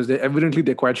ball because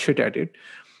they're quite shit at it.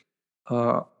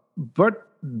 But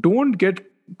don't get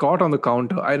caught on the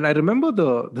counter. And I remember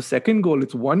the second goal.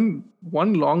 It's one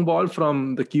long ball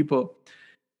from the keeper,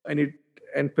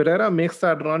 and Pereira makes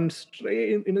that run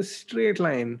straight in a straight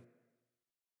line,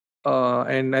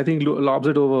 and I think lobs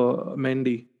it over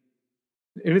Mendy.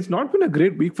 And it's not been a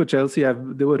great week for Chelsea.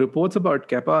 There were reports about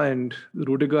Kepa and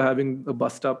Rudiger having a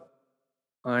bust up,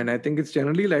 and I think it's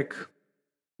generally like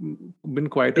been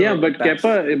quite a but tax.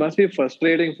 Kepa, it must be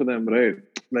frustrating for them, right?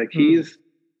 Like he's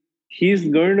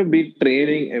going to be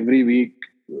training every week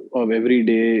or every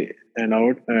day and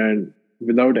out, and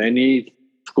without any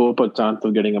scope or chance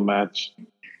of getting a match.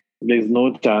 There's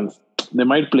no chance. They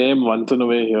might play him once in a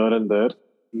way here and there,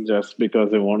 just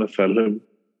because they want to sell him.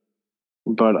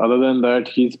 But other than that,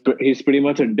 he's pretty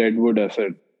much a deadwood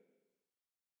asset,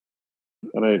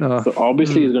 right? So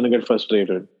obviously he's going to get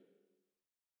frustrated,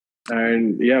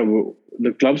 and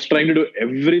the club's trying to do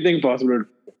everything possible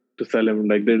to sell him.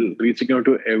 Like they're reaching out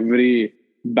to every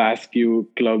Basque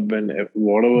club and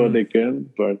whatever they can,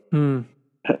 but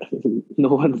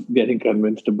no one's getting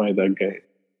convinced to buy that guy.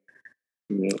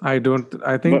 Yeah.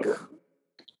 I think.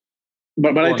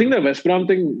 But I think the West Brom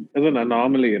thing is an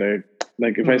anomaly, right?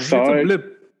 Like if I saw it's a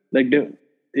blip.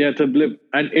 It's a blip,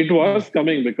 and it was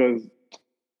coming because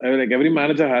like every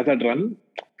manager has that run,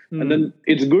 and then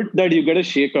it's good that you get a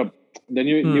shake up, then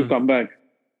you come back.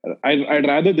 I'd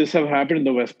rather this have happened in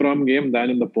the West Brom game than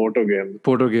in the Porto game.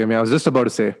 Yeah, I was just about to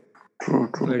say.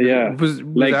 True. Like, yeah, it was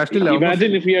actually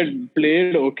imagine if he had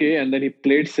played okay and then he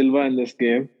played Silva in this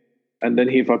game, and then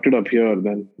he fucked it up here,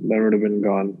 then that would have been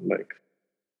gone. Like,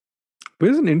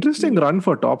 there's an interesting run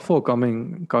for top 4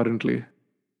 coming currently.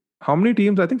 How many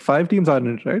teams? I think 5 teams are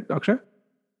in it, right, Akshay?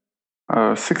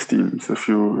 6 teams if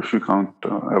you count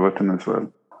Everton as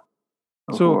well.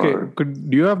 So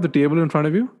do you have the table in front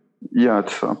of you? Yeah,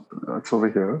 it's up. It's over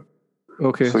here.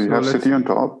 Okay. So you have City on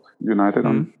top, United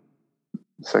on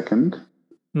second.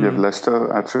 You have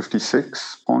Leicester at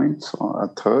 56 points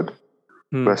at third.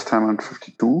 West Ham at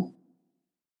 52.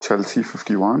 Chelsea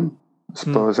 51.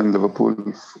 Spurs and Liverpool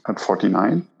at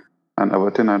 49. And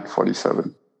Everton at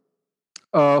 47.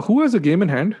 Who has a game in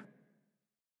hand?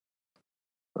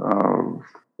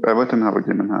 Everton have a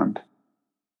game in hand.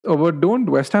 Oh, but don't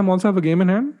West Ham also have a game in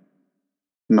hand?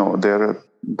 No, they're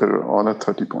all at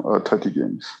 30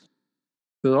 games.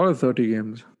 They're all at 30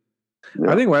 games.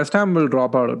 Yeah. I think West Ham will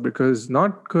drop out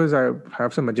not because I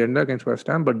have some agenda against West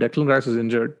Ham, but Declan Rice is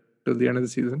injured till the end of the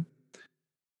season.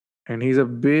 And he's a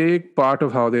big part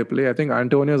of how they play. I think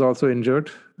Antonio is also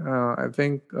injured. I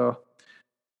think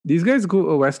these guys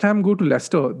West Ham go to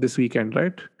Leicester this weekend,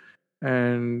 right?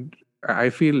 And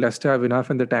I feel Leicester have enough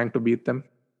in the tank to beat them.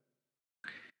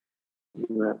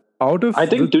 Yeah. I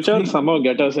think Tuchel somehow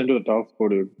get us into the top 4,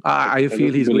 dude. I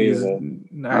feel he's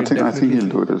going. I think he'll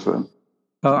do it as well.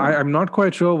 I'm not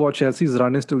quite sure what Chelsea's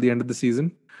run is till the end of the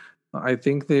season. I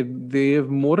think they've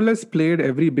more or less played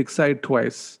every big side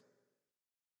twice.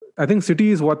 I think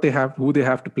City is who they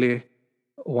have to play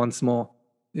once more,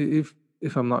 if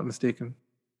I'm not mistaken.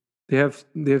 They have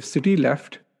City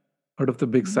left out of the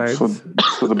big sides. So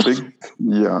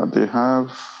they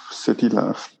have City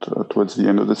left towards the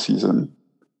end of the season.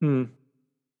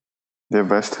 They have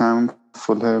West Ham,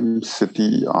 Fulham,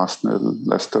 City, Arsenal,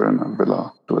 Leicester, and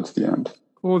Villa towards the end.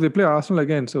 Oh, they play Arsenal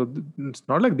again, so it's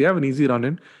not like they have an easy run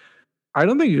in. I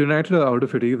don't think United are out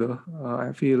of it either.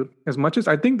 I feel as much as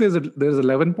I think there's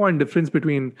 11-point difference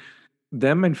between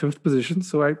them and 5th position.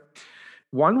 So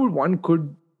one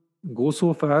could go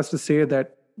so far as to say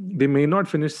that they may not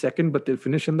finish second, but they'll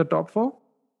finish in the top 4.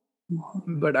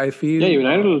 But I feel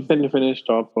United will finish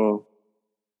top 4.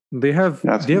 They have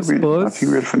Spurs. I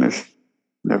think we'll finish.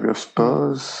 Yeah, we have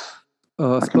Spurs.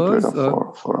 Spurs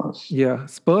for us. Yeah,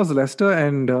 Spurs, Leicester,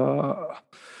 and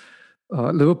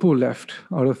Liverpool left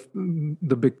out of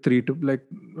the big 3 to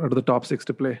out of the top 6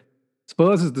 to play.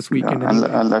 Spurs is this weekend,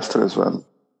 and Leicester as well.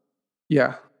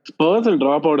 Yeah, Spurs will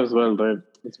drop out as well, right?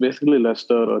 It's basically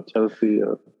Leicester or Chelsea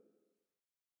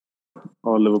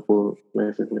or Liverpool,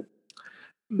 basically.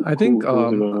 I think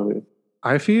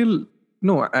I feel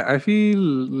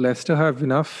Leicester have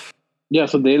enough. Yeah,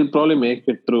 so they'll probably make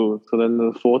it through. So then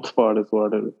the 4th spot is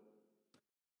what it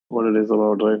is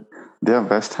about, right? They have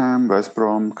West Ham, West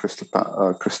Brom, Crystal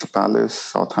Palace,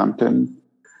 Southampton,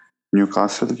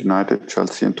 Newcastle, United,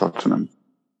 Chelsea, and Tottenham.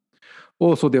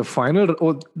 Oh, so their final.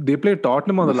 Oh, they play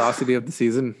Tottenham on the last day of the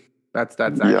season. That's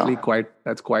actually quite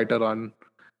a run.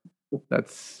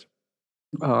 That's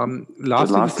the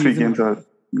last 3 games are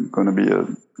going to be a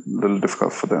little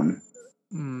difficult for them.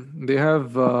 They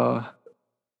have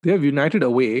United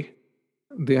away.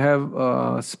 They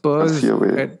have Spurs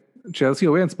at Chelsea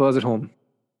away and Spurs at home.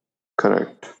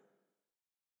 Correct.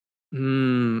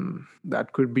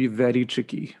 That could be very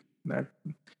tricky.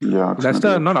 Yeah, it's Leicester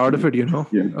are gonna not out of it, be-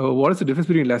 Yeah. What is the difference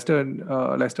between Leicester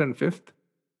and fifth?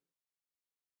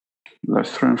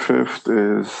 Leicester in fifth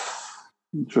is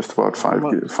just about 5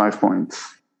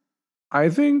 points. I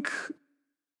think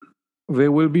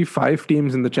there will be 5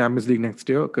 teams in the Champions League next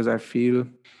year because I feel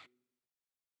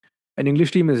an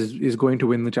English team is going to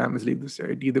win the Champions League this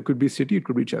year. It either could be City, it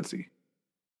could be Chelsea.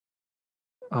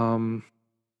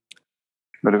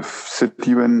 But if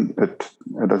City win, it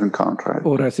doesn't count, right?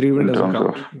 Or City win In doesn't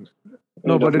terms count.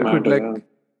 No, but it could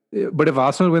But if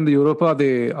Arsenal win the Europa,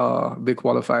 they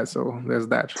qualify. So there's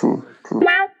that. True.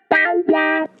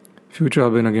 Future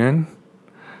Hub in again.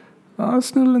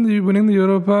 Arsenal winning the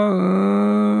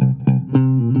Europa.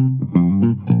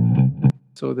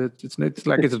 So that it's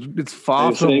far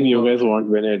I'm from. saying you guys won't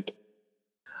win it.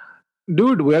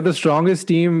 Dude, we're the strongest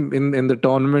team in the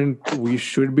tournament. We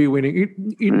should be winning.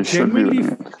 It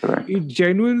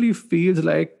genuinely feels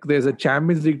like there's a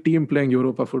Champions League team playing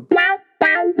Europa football.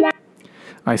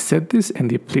 I said this and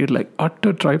they played like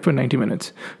utter tripe for 90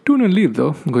 minutes. 2-0 lead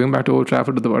though. Going back to Old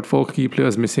Trafford with about 4 key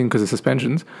players missing because of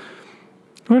suspensions.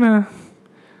 But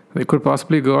they could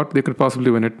possibly go out. They could possibly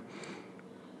win it.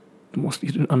 The most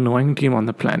annoying team on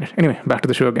the planet. Anyway, back to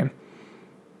the show again.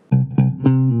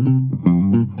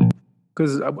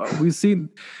 Because we've seen,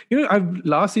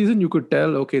 last season you could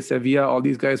tell, okay, Sevilla, all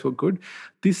these guys were good.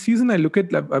 This season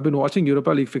I've been watching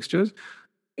Europa League fixtures,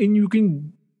 and you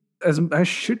can, as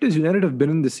shit as United have been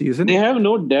in this season. They have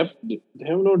no depth.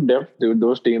 Dude,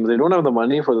 those teams. They don't have the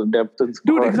money for the depth and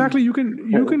squad. Dude, exactly. You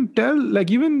can tell,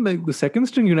 even the second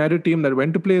string United team that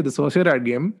went to play the Sociedad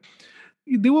game,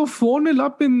 they were 4-0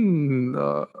 up in.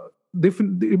 They were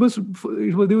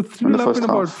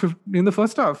 3-0 up in the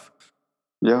first half.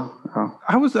 Yeah.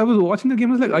 I was watching the game.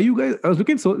 I was like, are you guys? I was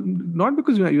looking not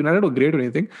because United were great or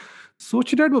anything.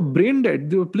 Sociedad were brain dead.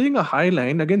 They were playing a high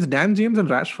line against Dan James and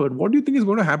Rashford. What do you think is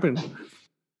going to happen?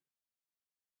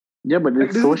 Yeah, but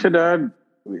it's Sociedad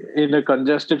in a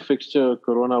congested fixture,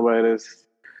 coronavirus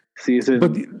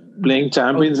season, playing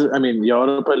Champions.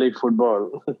 Europa League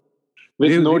football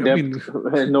with no depth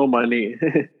and no money.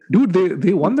 Dude,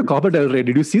 they won the Copa del Rey.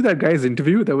 Did you see that guy's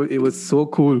interview? It was so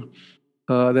cool.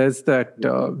 There's that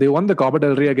they won the Copa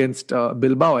del Rey against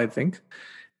Bilbao, I think,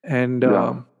 and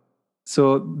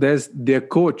so there's their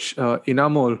coach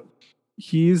Inamol.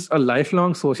 He's a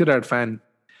lifelong Sociedad fan,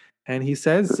 and he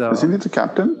says, "Is he the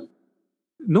captain?"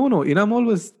 No. Inamol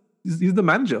he's the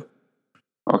manager.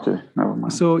 Okay, never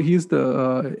mind. So he's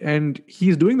and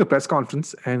he's doing the press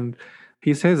conference, and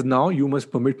he says, "Now you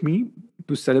must permit me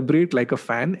to celebrate like a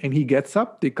fan." And he gets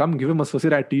up. They come give him a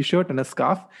Sociedad T-shirt and a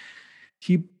scarf.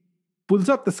 He pulls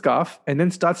up the scarf and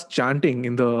then starts chanting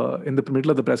in the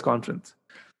middle of the press conference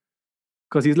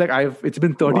because he's like, it's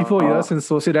been 34 years since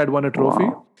Sociedad won a trophy,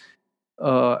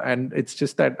 and it's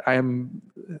just that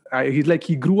he's like,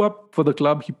 he grew up for the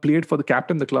club, he played for the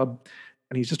captain of the club,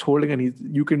 and he's just holding, and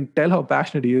you can tell how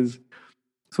passionate he is.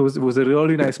 So it was a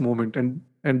really nice moment, and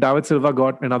David Silva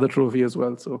got another trophy as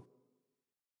well, so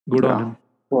good on him.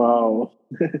 Wow.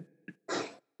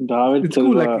 David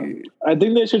Silva. Cool, I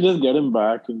think they should just get him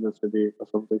back in the city or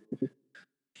something.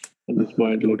 At this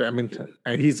point,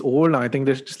 he's old now. I think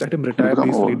they should just let him retire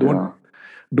peacefully. Don't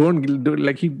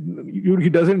like he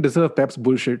doesn't deserve Pep's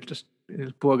bullshit. Just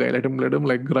poor guy. Let him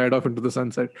like ride off into the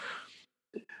sunset.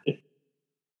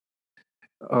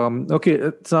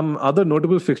 Okay, some other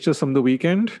notable fixtures from the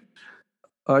weekend.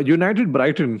 United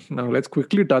Brighton. Now let's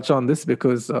quickly touch on this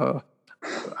because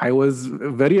I was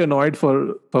very annoyed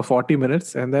for 40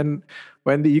 minutes, and then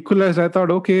when they equalized, I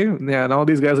thought, okay, yeah, now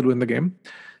these guys will win the game.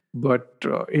 But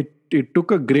it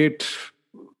took a great.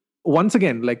 Once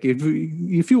again, like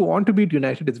if you want to beat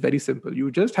United, it's very simple. You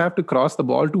just have to cross the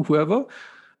ball to whoever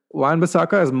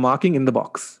Wan-Bissaka is marking in the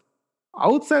box.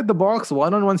 Outside the box,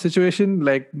 one-on-one situation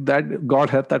like that, God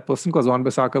help that person because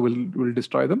Wan-Bissaka will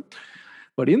destroy them.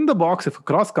 But in the box, if a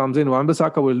cross comes in,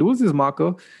 Wan-Bissaka will lose his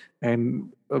marker,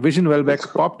 and Vision Welbeck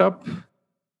popped up,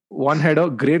 one header,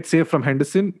 great save from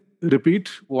Henderson, repeat,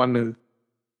 1-0.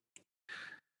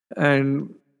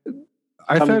 And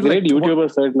I felt great YouTuber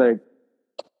said like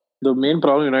the main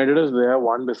problem United is they have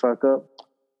one Bissaka,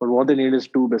 but what they need is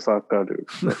two Bissaka, dude.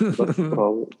 That's the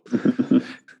problem.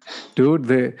 Dude,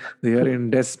 they are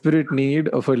in desperate need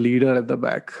of a leader at the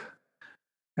back.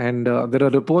 And there are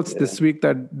reports this week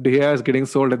that De Gea is getting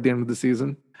sold at the end of the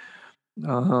season.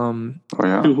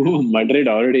 Madrid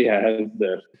already has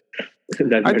their.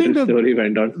 I think the story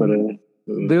went on forever.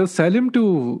 They'll sell him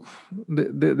to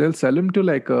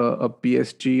like a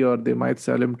PSG, or they might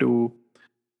sell him to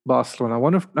Barcelona.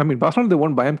 Barcelona, they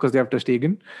won't buy him because they have Ter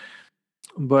Stegen.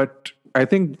 But I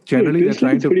think generally they're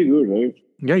trying to. pretty good, right?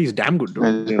 Yeah, he's damn good,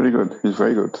 dude. He's pretty good. He's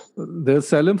very good. They'll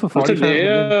sell him for Also, 45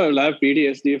 million. they'll have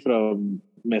PTSD from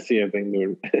Messi, I think,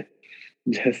 dude.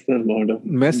 Just the amount of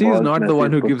Messi is balls not the Messi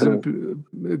one who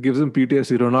put gives him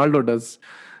PTSD. Ronaldo does.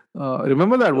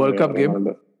 Remember that World Cup game?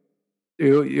 Ronaldo.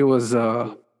 It was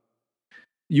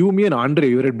you, me, and Andre.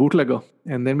 You were at Bootlegger,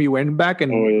 and then we went back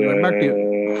and we went back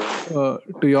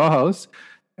to your house,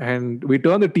 and we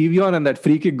turned the TV on, and that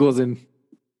free kick goes in.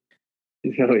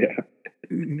 Oh yeah.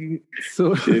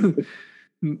 So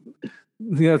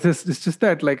yeah, it's just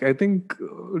that. Like, I think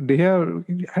I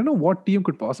don't know what team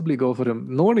could possibly go for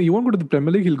him. No one. He won't go to the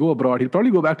Premier League. He'll go abroad. He'll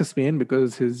probably go back to Spain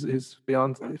because his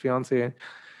fiance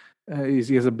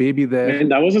he has a baby there.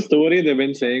 And that was a story they've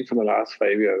been saying for the last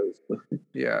 5 years.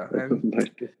 Yeah,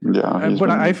 Yeah, but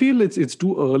I feel it's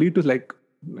too early to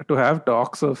have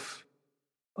talks of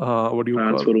what do you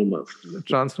Transfer call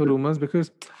transfer rumors,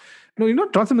 because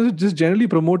transfer rumors is just generally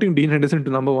promoting Dean Henderson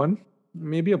to number one.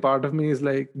 Maybe a part of me is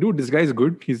like, dude, this guy is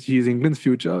good. He's England's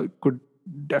future. Could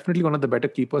definitely one of the better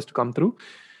keepers to come through.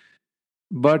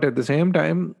 But at the same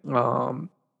time,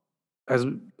 as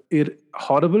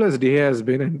horrible as De Gea has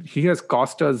been, and he has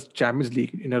cost us Champions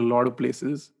League in a lot of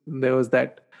places. There was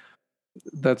that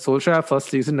Solskjaer first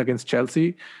season against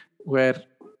Chelsea, where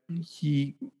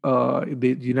the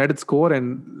United score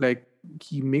and like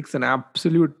he makes an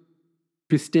absolute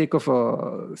mistake of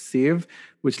a save,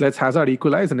 which lets Hazard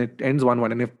equalize, and it ends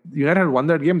 1-1. And if United had won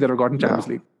that game, they would have gotten Champions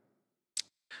League.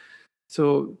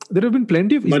 So there have been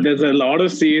plenty of. But there's a lot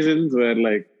of seasons where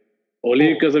like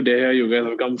only because of De Gea, you guys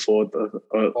have come fourth.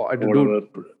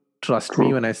 Trust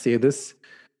me when I say this,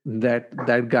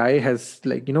 that guy has,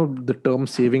 like, the term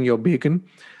saving your bacon.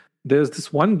 There's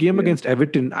this one game against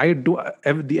Everton.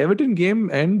 The Everton game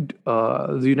and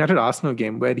the United Arsenal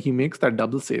game where he makes that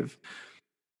double save.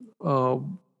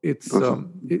 It's a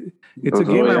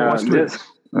game I watched with.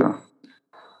 Yeah.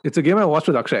 It's a game I watched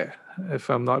with Akshay, if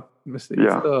I'm not mistaken.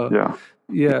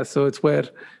 Yeah. So it's where,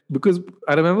 because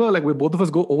I remember like we both of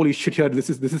us go, holy shit, here this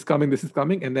is coming,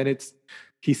 and then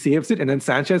he saves it, and then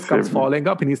Sanchez comes falling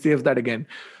up and he saves that again.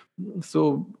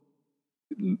 So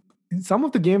some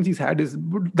of the games he's had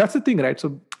that's the thing, right?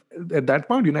 So at that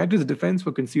point, United's defense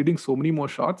were conceding so many more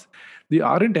shots. They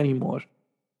aren't anymore.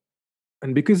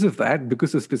 And because of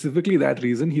specifically that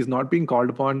reason, he's not being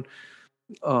called upon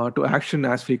to action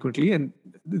as frequently. And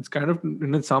it's kind of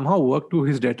somehow worked to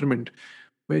his detriment,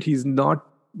 where he's let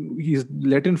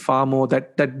in far more.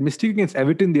 That mistake against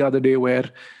Everton the other day, where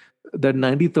that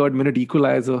 93rd minute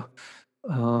equalizer.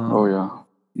 It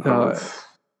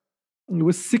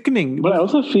was sickening. But I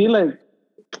also feel like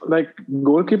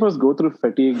goalkeepers go through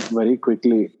fatigue very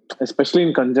quickly, especially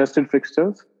in congested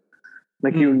fixtures.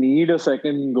 Like you need a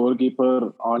second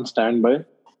goalkeeper on standby.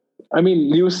 I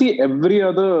mean, you see every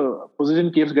other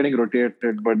position keeps getting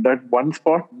rotated, but that one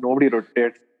spot nobody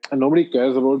rotates and nobody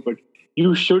cares about. But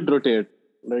you should rotate.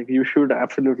 Like you should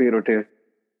absolutely rotate.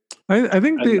 I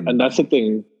think and that's the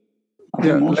thing.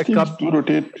 Most teams do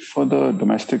rotate for the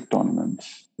domestic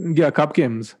tournaments. Yeah, cup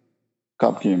games,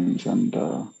 and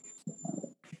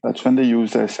that's when they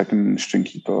use their second string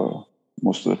keeper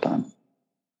most of the time.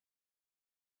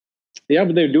 Yeah,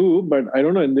 but they do. But I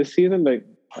don't know, in this season, like,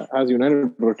 has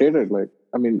United rotated? Like,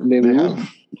 I mean, they have.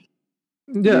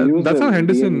 Yeah, that's how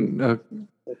Henderson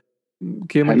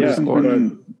came into the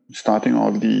squad. Starting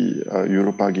all the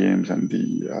Europa games and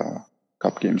the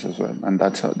cup games as well, and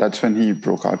that's when he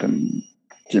broke out and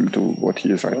came to what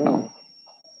he is right now.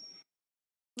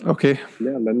 Okay.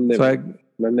 Yeah, then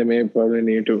they may probably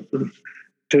need to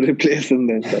replace him.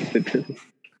 Then that's it.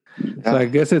 So I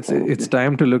guess it's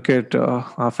time to look at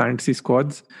our fantasy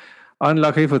squads.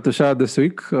 Unlucky for Tushar this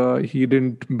week, he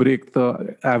didn't break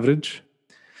the average.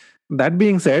 That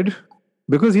being said,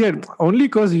 because he had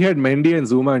Mendy and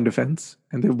Zuma in defense,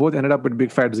 and they both ended up with big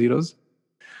fat zeros.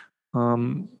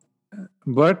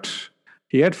 But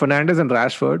he had Fernandes and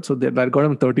Rashford, so that got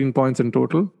him 13 points in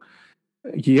total.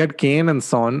 He had Kane and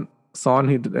Son.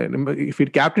 If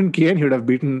he'd captained Kane, he would have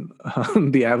beaten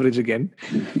the average again.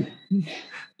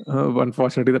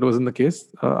 Unfortunately, that wasn't the case.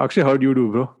 Akshay, how do you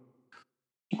do, bro?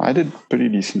 I did pretty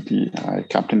decently. I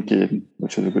captained Kane,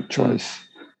 which is a good choice.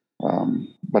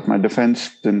 But my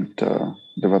defense didn't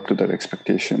live up to their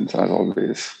expectations, as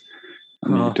always. I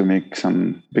need to make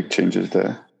some big changes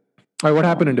there. What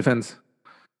happened in defense?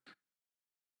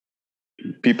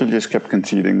 People just kept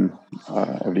conceding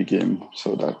every game.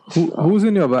 So that who's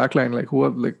in your backline? Like, who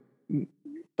are like?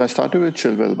 I started with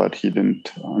Chilwell, but he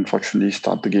didn't unfortunately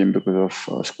start the game because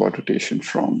of squad rotation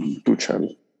from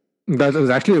Tuchel. That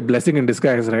was actually a blessing in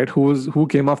disguise, right? Who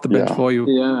came off the bench for you?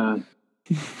 Yeah.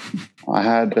 I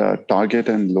had Target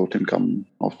and Lowton come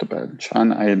off the bench,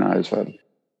 and Aina as well.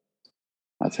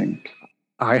 I think.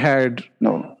 I had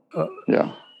No.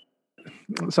 Yeah.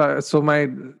 so my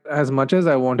as much as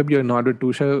I want to be annoyed with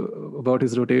Tusha about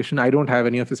his rotation, I don't have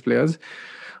any of his players.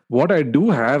 What I do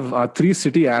have are 3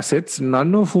 City assets,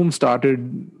 none of whom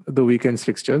started the weekend's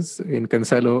fixtures in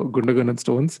Cancelo, Gundogan, and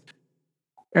Stones.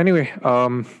 Anyway,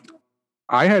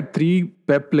 I had 3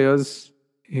 Pep players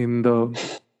in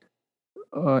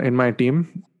my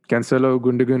team: Cancelo,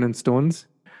 Gundogan, and Stones,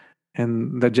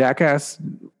 and the jackass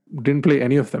didn't play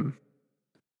any of them.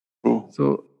 True.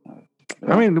 So,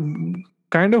 Yeah. I mean,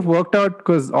 kind of worked out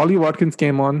because Ollie Watkins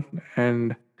came on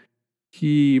and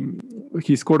he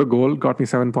scored a goal, got me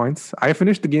 7 points. I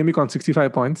finished the game week on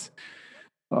 65 points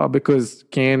because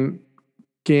Kane,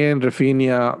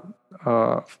 Rafinha,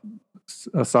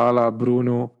 Salah,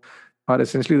 Bruno are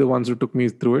essentially the ones who took me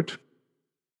through it.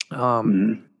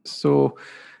 So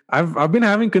I've been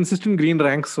having consistent green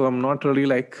ranks, so I'm not really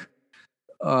like.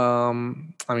 I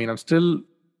mean, I'm still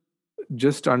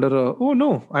just under a. Oh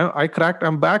no, I cracked.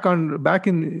 I'm back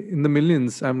in the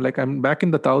millions. I'm back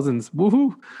in the thousands.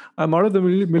 Woohoo! I'm out of the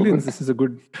millions. This is a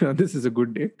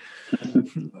good day.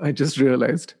 I just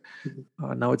realized.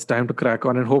 Now it's time to crack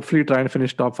on and hopefully try and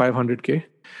finish top 500k,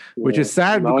 which is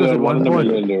sad Now because you're at one in a point.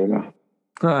 million, dude.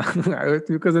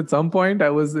 Because at some point I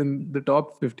was in the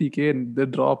top 50k and the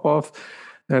drop off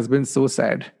has been so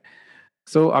sad.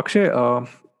 So Akshay,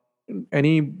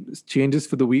 any changes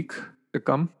for the week to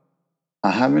come? I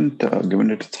haven't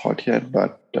given it a thought yet,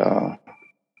 but I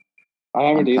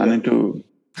haven't either. planning to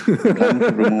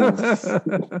remove.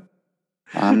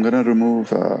 I'm gonna remove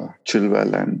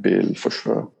Chilwell and Bale for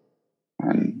sure,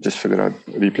 and just figure out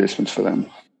replacements for them.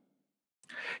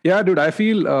 Yeah, dude. I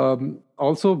feel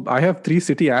also I have 3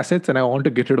 City assets and I want to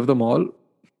get rid of them all.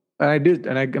 And I did,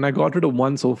 and I got rid of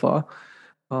one so far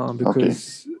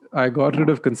because I got rid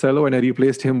of Cancelo and I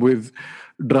replaced him with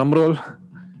drumroll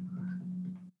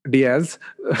Diaz.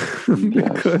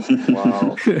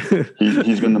 Wow.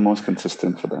 He's been the most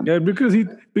consistent for them. Yeah, because he's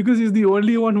the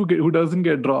only one who doesn't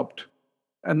get dropped.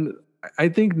 And I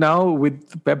think now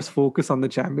with Pep's focus on the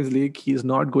Champions League, he's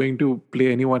not going to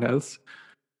play anyone else.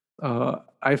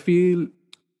 I feel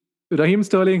Raheem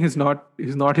Sterling is not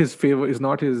in his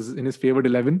favored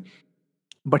 11,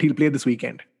 but he'll play this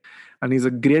weekend, and he's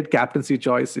a great captaincy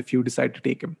choice if you decide to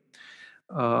take him.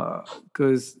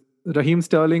 Because Raheem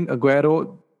Sterling,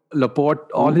 Aguero, Laporte,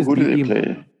 all his Who do they team,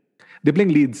 play? they're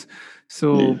playing Leeds.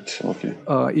 So Leeds, okay.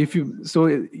 if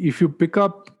you pick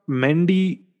up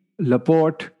Mendy,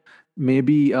 Laporte,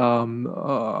 maybe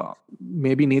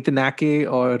Nathan Ake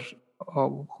or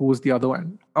who's the other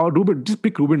one? Just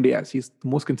pick Ruben Diaz. He's the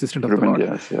most consistent of the lot.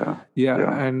 Diaz,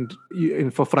 yeah. And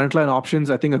for frontline options,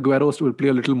 I think Aguero will play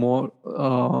a little more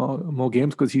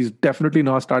games because he's definitely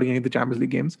not starting any of the Champions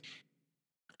League games.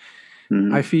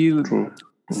 I feel True.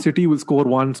 City will score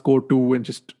 1, score 2, and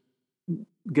just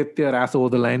get their ass over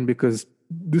the line because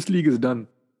this league is done.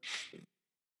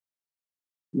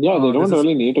 Yeah, they don't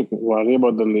really need to worry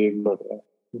about the league, but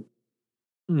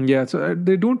yeah, so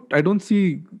I don't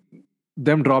see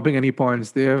them dropping any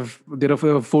points. They're a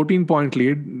 14-point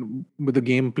lead with the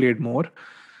game played more.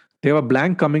 They have a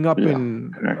blank coming up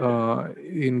in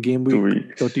game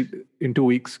week 30 in 2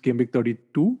 weeks. Game week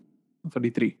 32,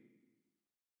 33.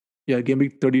 Yeah, game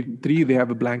week 33. They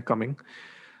have a blank coming.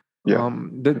 Yeah.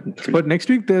 But next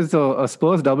week there's a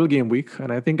Spurs double game week,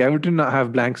 and I think Everton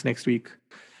have blanks next week,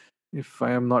 if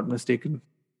I am not mistaken.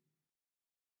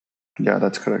 Yeah,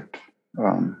 that's correct.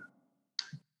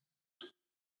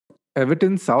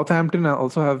 Everton, Southampton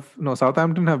also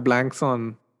Southampton have blanks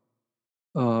on.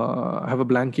 Have a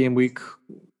blank game week,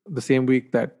 the same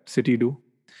week that City do.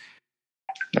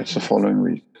 That's the following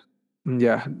week.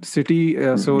 Yeah, City.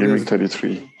 So game week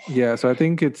 33. Yeah, so I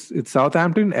think it's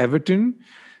Southampton, Everton,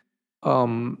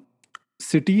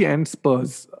 City, and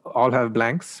Spurs all have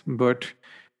blanks. But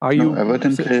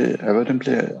Everton play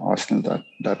Arsenal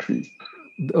that week.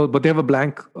 But they have a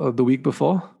blank the week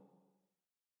before.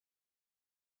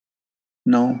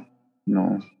 No.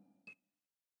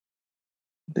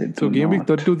 So game week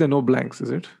 32, there are no blanks,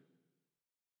 is it?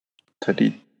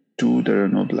 32, there are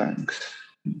no blanks.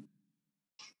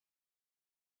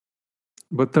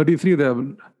 But 33, there are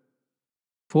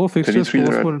 4 fixtures.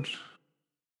 4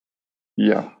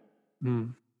 Yeah.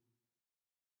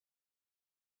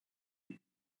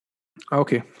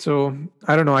 Okay, so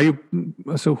I don't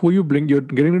know. So who you bring? You're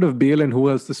getting rid of Bale and who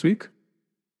else this week?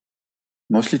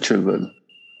 Mostly Chilwell.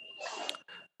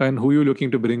 And who are you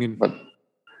looking to bring in? But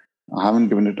I haven't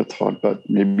given it a thought, but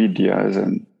maybe Diaz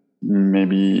and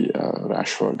maybe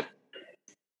Rashford.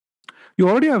 You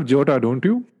already have Jota, don't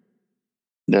you?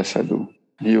 Yes, I do.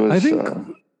 He was. I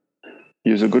think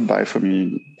He was a good buy for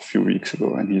me a few weeks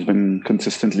ago, and he's been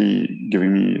consistently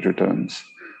giving me returns,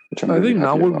 which I'm really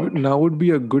happy about. now would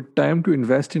be a good time to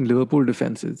invest in Liverpool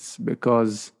defenses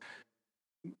because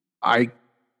I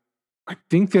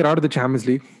think they're out of the Champions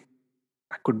League.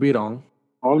 I could be wrong.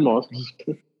 Almost.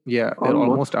 Yeah, they're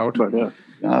almost out. But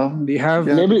yeah. They have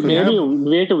Maybe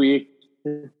wait a week.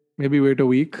 Maybe wait a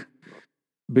week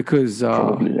because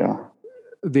Probably, yeah.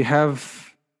 they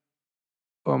have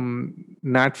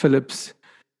Nat Phillips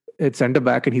at centre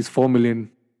back and he's 4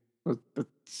 million.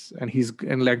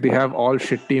 And like they have all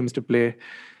shit teams to play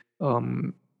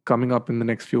coming up in the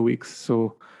next few weeks.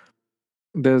 So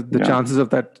there's the chances of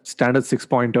that standard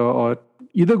 6-pointer or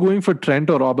either going for Trent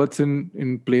or Robertson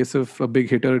in place of a big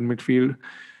hitter in midfield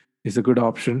is a good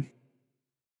option.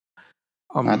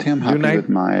 I think I'm happy with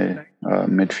my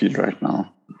midfield right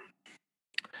now.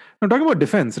 I'm talking about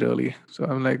defense, really. So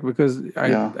I'm like, because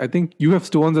I think you have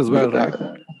Stones as well, right?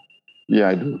 Yeah,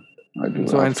 I do.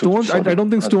 So and Stones, I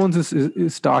don't think Stones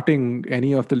is starting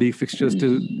any of the league fixtures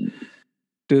till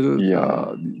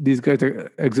these guys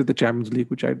exit the Champions League,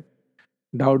 which I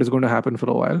doubt is going to happen for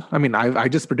a while. I mean, I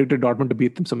just predicted Dortmund to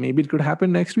beat them, so maybe it could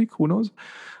happen next week. Who knows?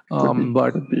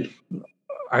 But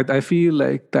I feel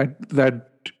like that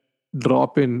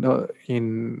drop in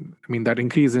that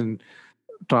increase in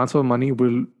transfer money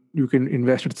you can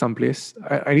invest it someplace.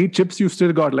 I need chips you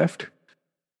still got left.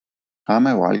 I have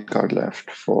my wild card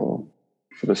left for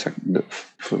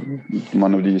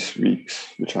one of these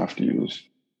weeks, which I have to use.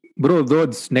 Bro, though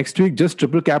it's next week, just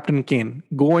triple captain Kane.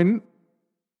 Go in,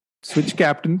 switch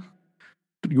captain.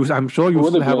 I'm sure you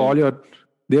still have all your.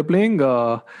 They're playing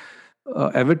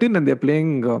Everton and they're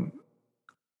playing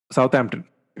Southampton.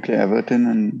 Okay, Everton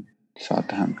and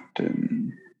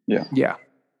Southampton. Yeah. Yeah.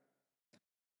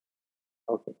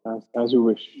 Okay, as you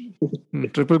wish.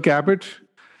 Triple cap it.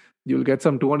 You'll get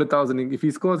some 200,000. If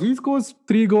he scores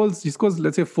 3 goals. He scores,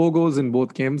 let's say, 4 goals in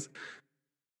both games.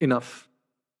 Enough.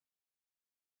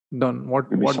 Done. What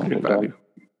great value?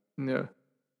 Yeah.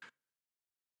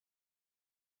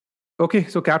 Okay,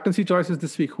 so captaincy choices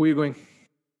this week. Who are you going?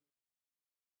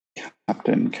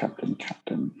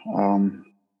 Captain.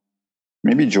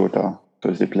 Maybe Jota,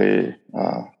 because they play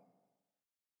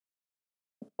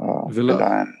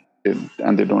Villa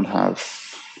and they don't have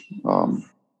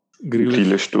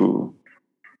Grealish to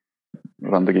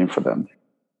run the game for them.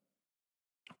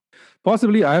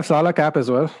 Possibly. I have Salah cap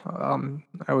as well.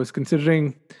 I was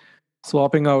considering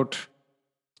swapping out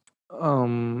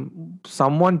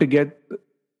someone to get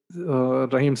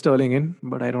Raheem Sterling in,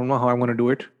 but I don't know how I'm going to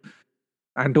do it.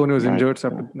 Antonio is injured,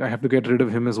 so I have to get rid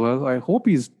of him as well. I hope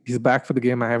he's back for the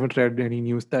game. I haven't read any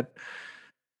news that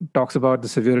talks about the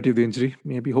severity of the injury.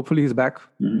 Hopefully he's back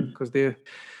because they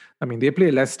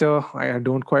play Leicester. I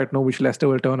don't quite know which Leicester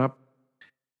will turn up.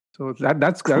 So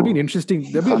that'll be an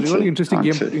interesting. That'll be a really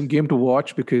interesting game to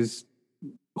watch because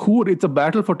it's a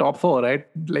battle for top 4, right?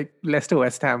 Like Leicester,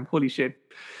 West Ham. Holy shit!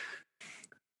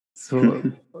 So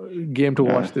game to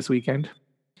watch this weekend.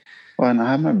 Oh, and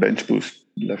I have my bench boost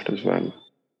left as well.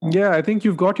 Yeah, I think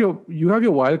you have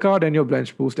your wild card and your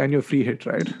bench boost and your free hit,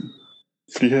 right?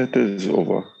 Free hit is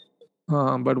over.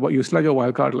 But you still have your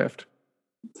wild card left.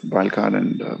 Wild card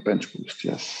and bench boost,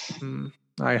 yes.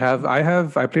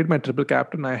 I played my triple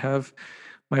captain. I have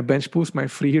my bench boost, my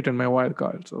free hit, and my wild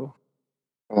card. So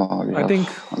I think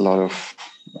a lot of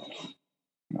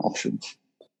options.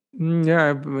 Yeah,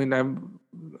 I mean,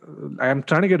 I'm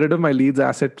trying to get rid of my Leeds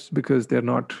assets because they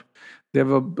have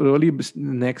a really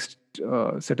next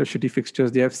set of shitty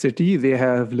fixtures. They have City, they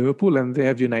have Liverpool, and they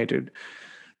have United.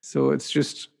 So it's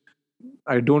just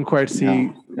I don't quite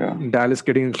see Dallas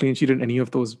getting a clean sheet in any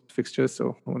of those fixtures.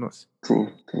 So who knows? True.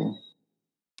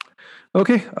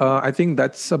 Okay, I think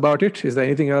that's about it. Is there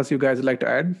anything else you guys would like to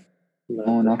add?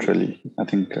 No, not really. I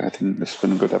think this has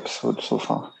been a good episode so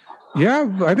far. Yeah,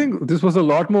 I think this was a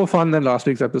lot more fun than last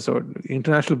week's episode.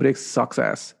 International break sucks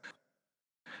ass.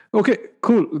 Okay,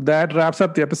 cool. That wraps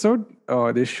up the episode.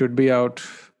 This should be out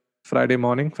Friday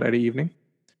evening.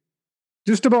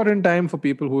 Just about in time for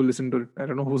people who listen to it. I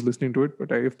don't know who's listening to it,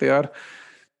 but if they are,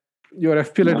 your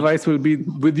FPL advice will be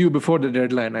with you before the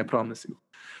deadline, I promise you.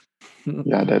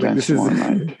 Yeah, deadline's tomorrow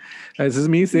night. This is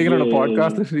me saying it on a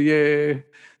podcast. Yeah.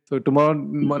 So tomorrow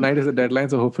night is the deadline,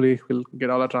 so hopefully we'll get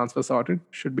all our transfers sorted.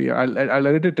 Should be. I'll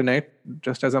edit it tonight,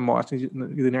 just as I'm watching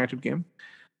the United game.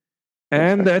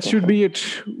 And that should be it.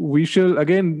 We shall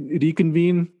again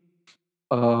reconvene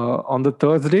on the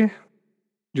Thursday,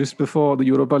 just before the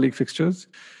Europa League fixtures.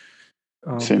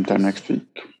 Same time next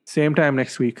week. Same time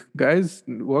next week. Guys,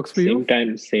 works for you? Same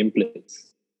time, same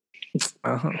place.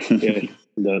 Uh-huh. Yes,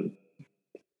 done.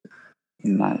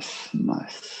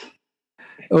 Nice.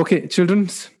 Okay, children.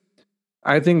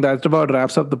 I think that about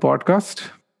wraps up the podcast.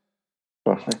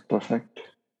 Perfect.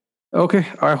 Okay,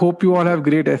 I hope you all have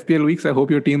great FPL weeks. I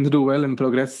hope your teams do well and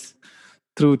progress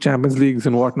through Champions Leagues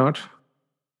and whatnot.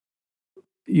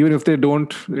 Even if they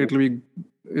don't,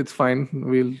 it's fine.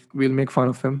 We'll make fun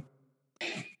of them.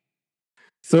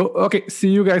 So okay, see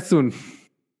you guys soon.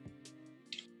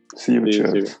 See you. See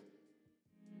you. Cheers.